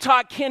 Joseph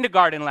taught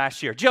kindergarten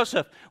last year.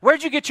 Joseph,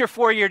 where'd you get your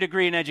 4-year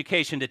degree in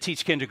education to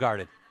teach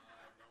kindergarten?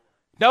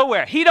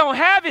 Nowhere. He don't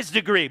have his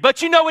degree.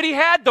 But you know what he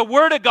had? The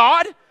Word of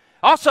God.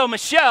 Also,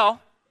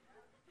 Michelle.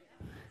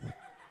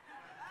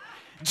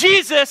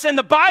 Jesus and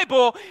the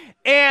Bible.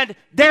 And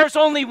there's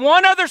only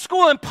one other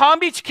school in Palm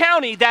Beach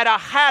County that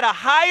had a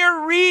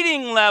higher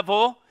reading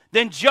level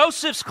than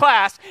Joseph's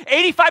class.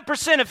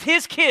 85% of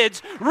his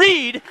kids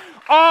read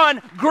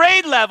on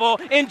grade level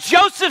in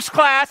Joseph's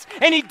class,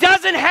 and he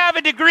doesn't have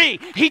a degree.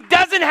 He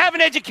doesn't have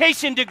an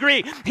education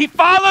degree. He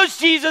follows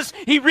Jesus,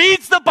 he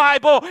reads the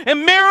Bible,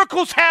 and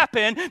miracles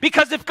happen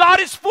because if God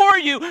is for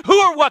you,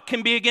 who or what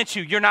can be against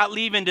you? You're not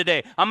leaving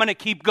today. I'm going to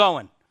keep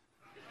going.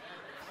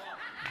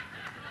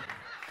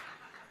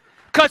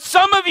 Because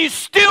some of you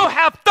still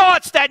have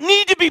thoughts that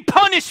need to be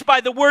punished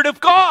by the Word of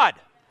God.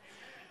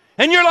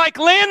 And you're like,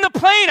 land the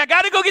plane. I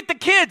got to go get the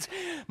kids.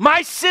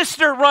 My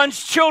sister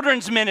runs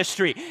children's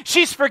ministry.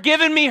 She's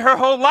forgiven me her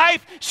whole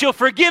life. She'll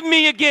forgive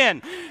me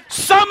again.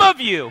 Some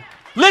of you,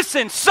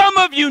 listen, some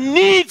of you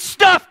need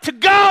stuff to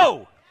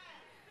go.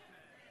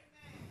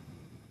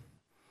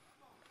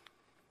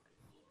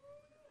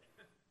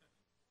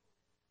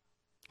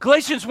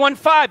 Galatians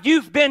 1:5,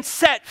 you've been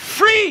set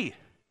free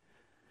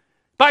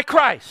by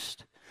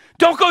Christ.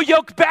 Don't go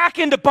yoked back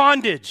into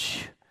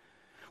bondage.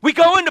 We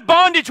go into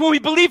bondage when we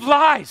believe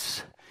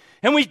lies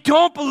and we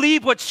don't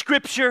believe what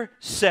Scripture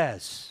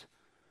says.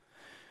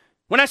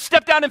 When I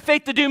stepped out in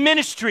faith to do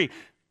ministry,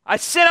 I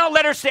sent out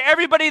letters to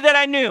everybody that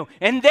I knew,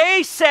 and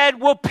they said,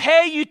 we'll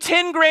pay you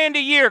 10 grand a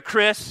year,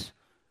 Chris.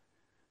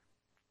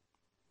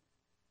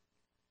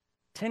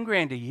 10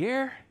 grand a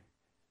year?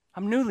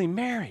 I'm newly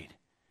married.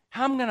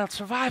 How am I going to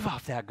survive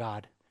off that,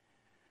 God?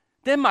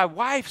 Then my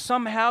wife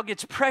somehow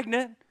gets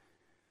pregnant.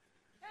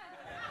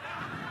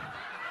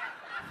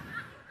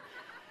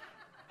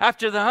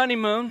 After the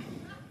honeymoon,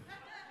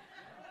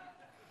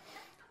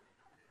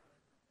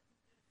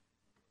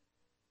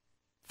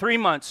 three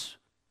months,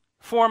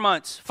 4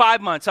 months,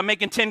 5 months, I'm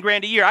making 10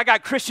 grand a year. I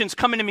got Christians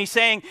coming to me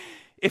saying,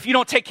 if you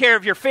don't take care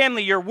of your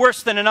family, you're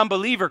worse than an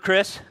unbeliever,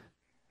 Chris.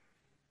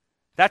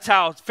 That's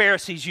how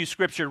Pharisees use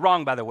Scripture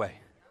wrong, by the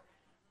way.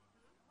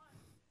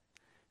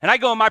 And I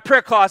go in my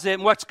prayer closet,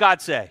 and what's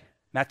God say?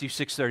 Matthew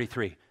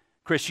 6:33.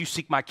 Chris, you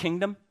seek my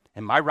kingdom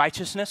and my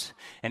righteousness,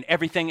 and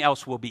everything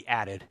else will be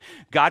added.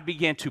 God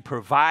began to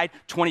provide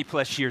 20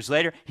 plus years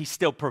later. He's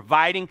still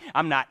providing.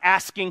 I'm not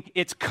asking.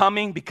 It's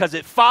coming because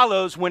it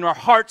follows when our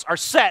hearts are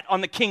set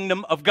on the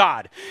kingdom of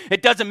God.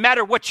 It doesn't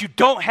matter what you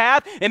don't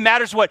have. It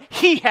matters what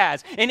He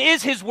has. And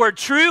is His word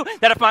true?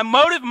 That if my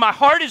motive, my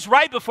heart is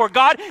right before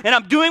God, and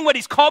I'm doing what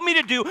He's called me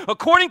to do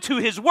according to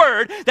His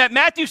word, that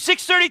Matthew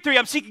 6:33,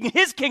 I'm seeking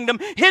His kingdom,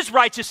 His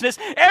righteousness,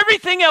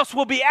 everything else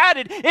will be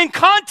added. In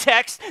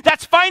context,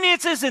 that's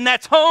finances and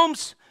that's home.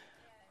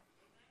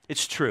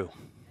 It's true.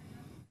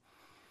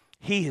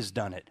 He has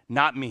done it,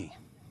 not me.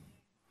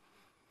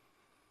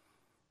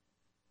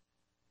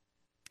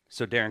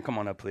 So Darren, come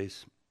on up,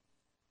 please.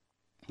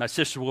 My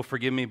sister will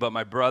forgive me, but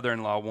my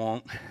brother-in-law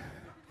won't.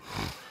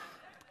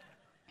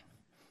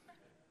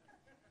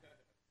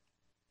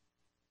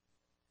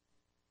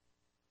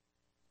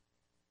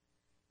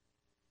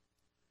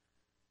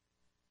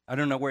 I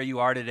don't know where you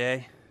are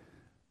today,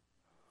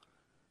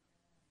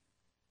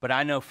 but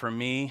I know for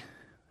me,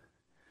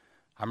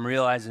 I'm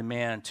realizing,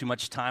 man, too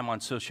much time on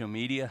social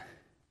media.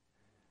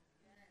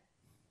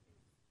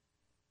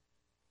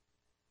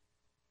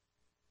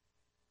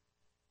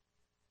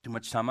 Too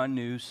much time on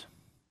news.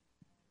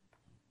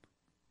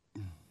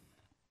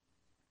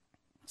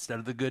 Instead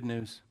of the good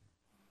news.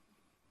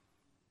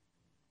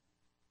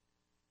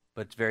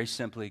 But very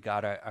simply,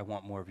 God, I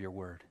want more of your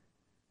word.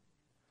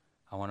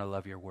 I want to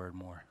love your word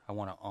more. I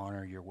want to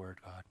honor your word,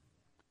 God.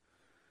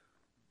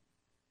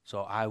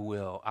 So I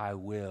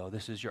will.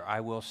 This is your I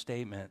will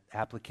statement,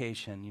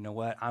 application. You know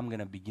what? I'm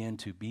going to begin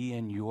to be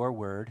in your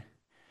word,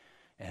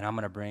 and I'm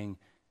going to bring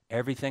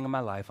everything in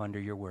my life under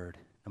your word.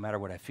 No matter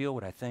what I feel,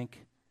 what I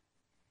think,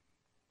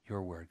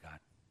 your word, God.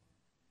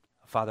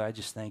 Father, I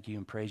just thank you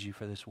and praise you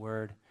for this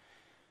word.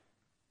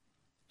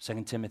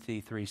 2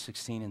 Timothy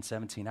 3:16 and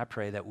 17. I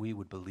pray that we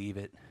would believe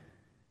it.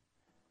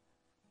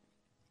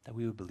 That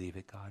we would believe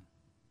it, God.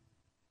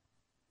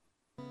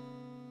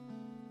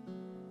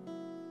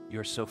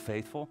 You're so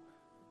faithful.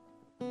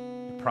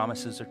 Your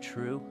promises are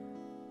true.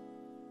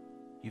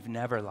 You've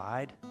never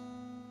lied.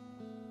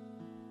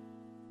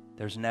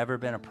 There's never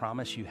been a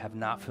promise you have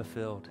not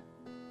fulfilled.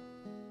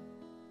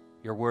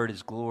 Your word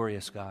is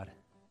glorious, God.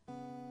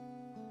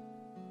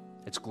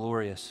 It's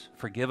glorious.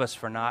 Forgive us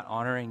for not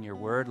honoring your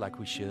word like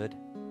we should.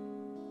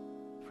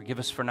 Forgive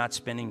us for not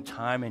spending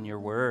time in your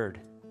word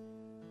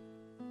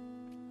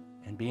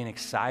and being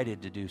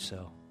excited to do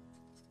so.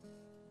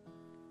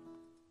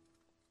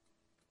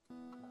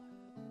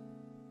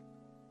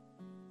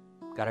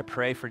 God, I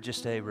pray for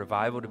just a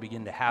revival to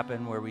begin to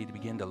happen where we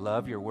begin to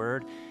love your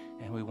word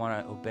and we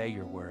want to obey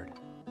your word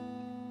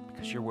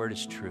because your word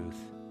is truth.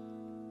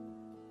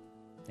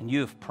 And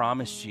you have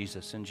promised,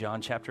 Jesus, in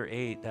John chapter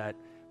 8 that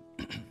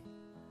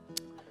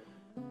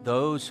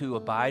those who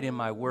abide in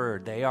my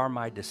word, they are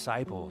my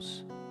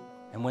disciples.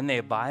 And when they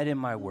abide in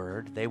my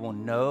word, they will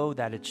know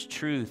that it's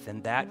truth,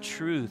 and that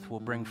truth will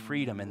bring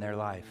freedom in their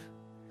life.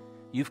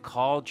 You've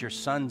called your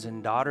sons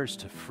and daughters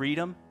to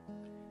freedom,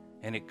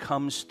 and it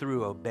comes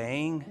through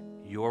obeying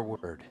your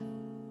word.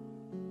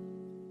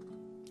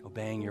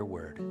 Obeying your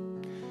word.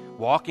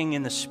 Walking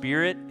in the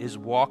Spirit is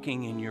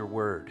walking in your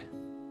word,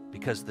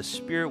 because the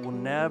Spirit will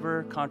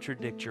never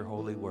contradict your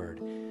holy word.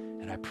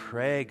 And I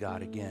pray,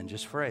 God, again,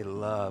 just for a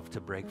love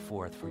to break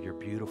forth for your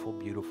beautiful,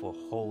 beautiful,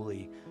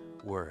 holy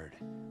word.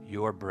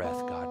 Your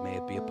breath, God, may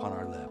it be upon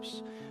our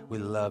lips. We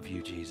love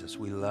you, Jesus.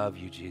 We love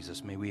you,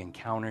 Jesus. May we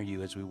encounter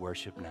you as we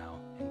worship now.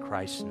 In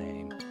Christ's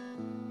name,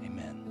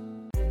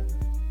 amen.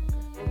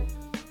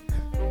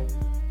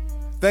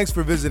 Thanks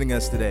for visiting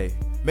us today.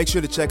 Make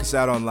sure to check us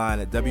out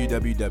online at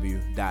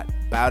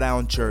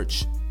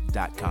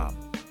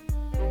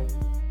www.bowdownchurch.com.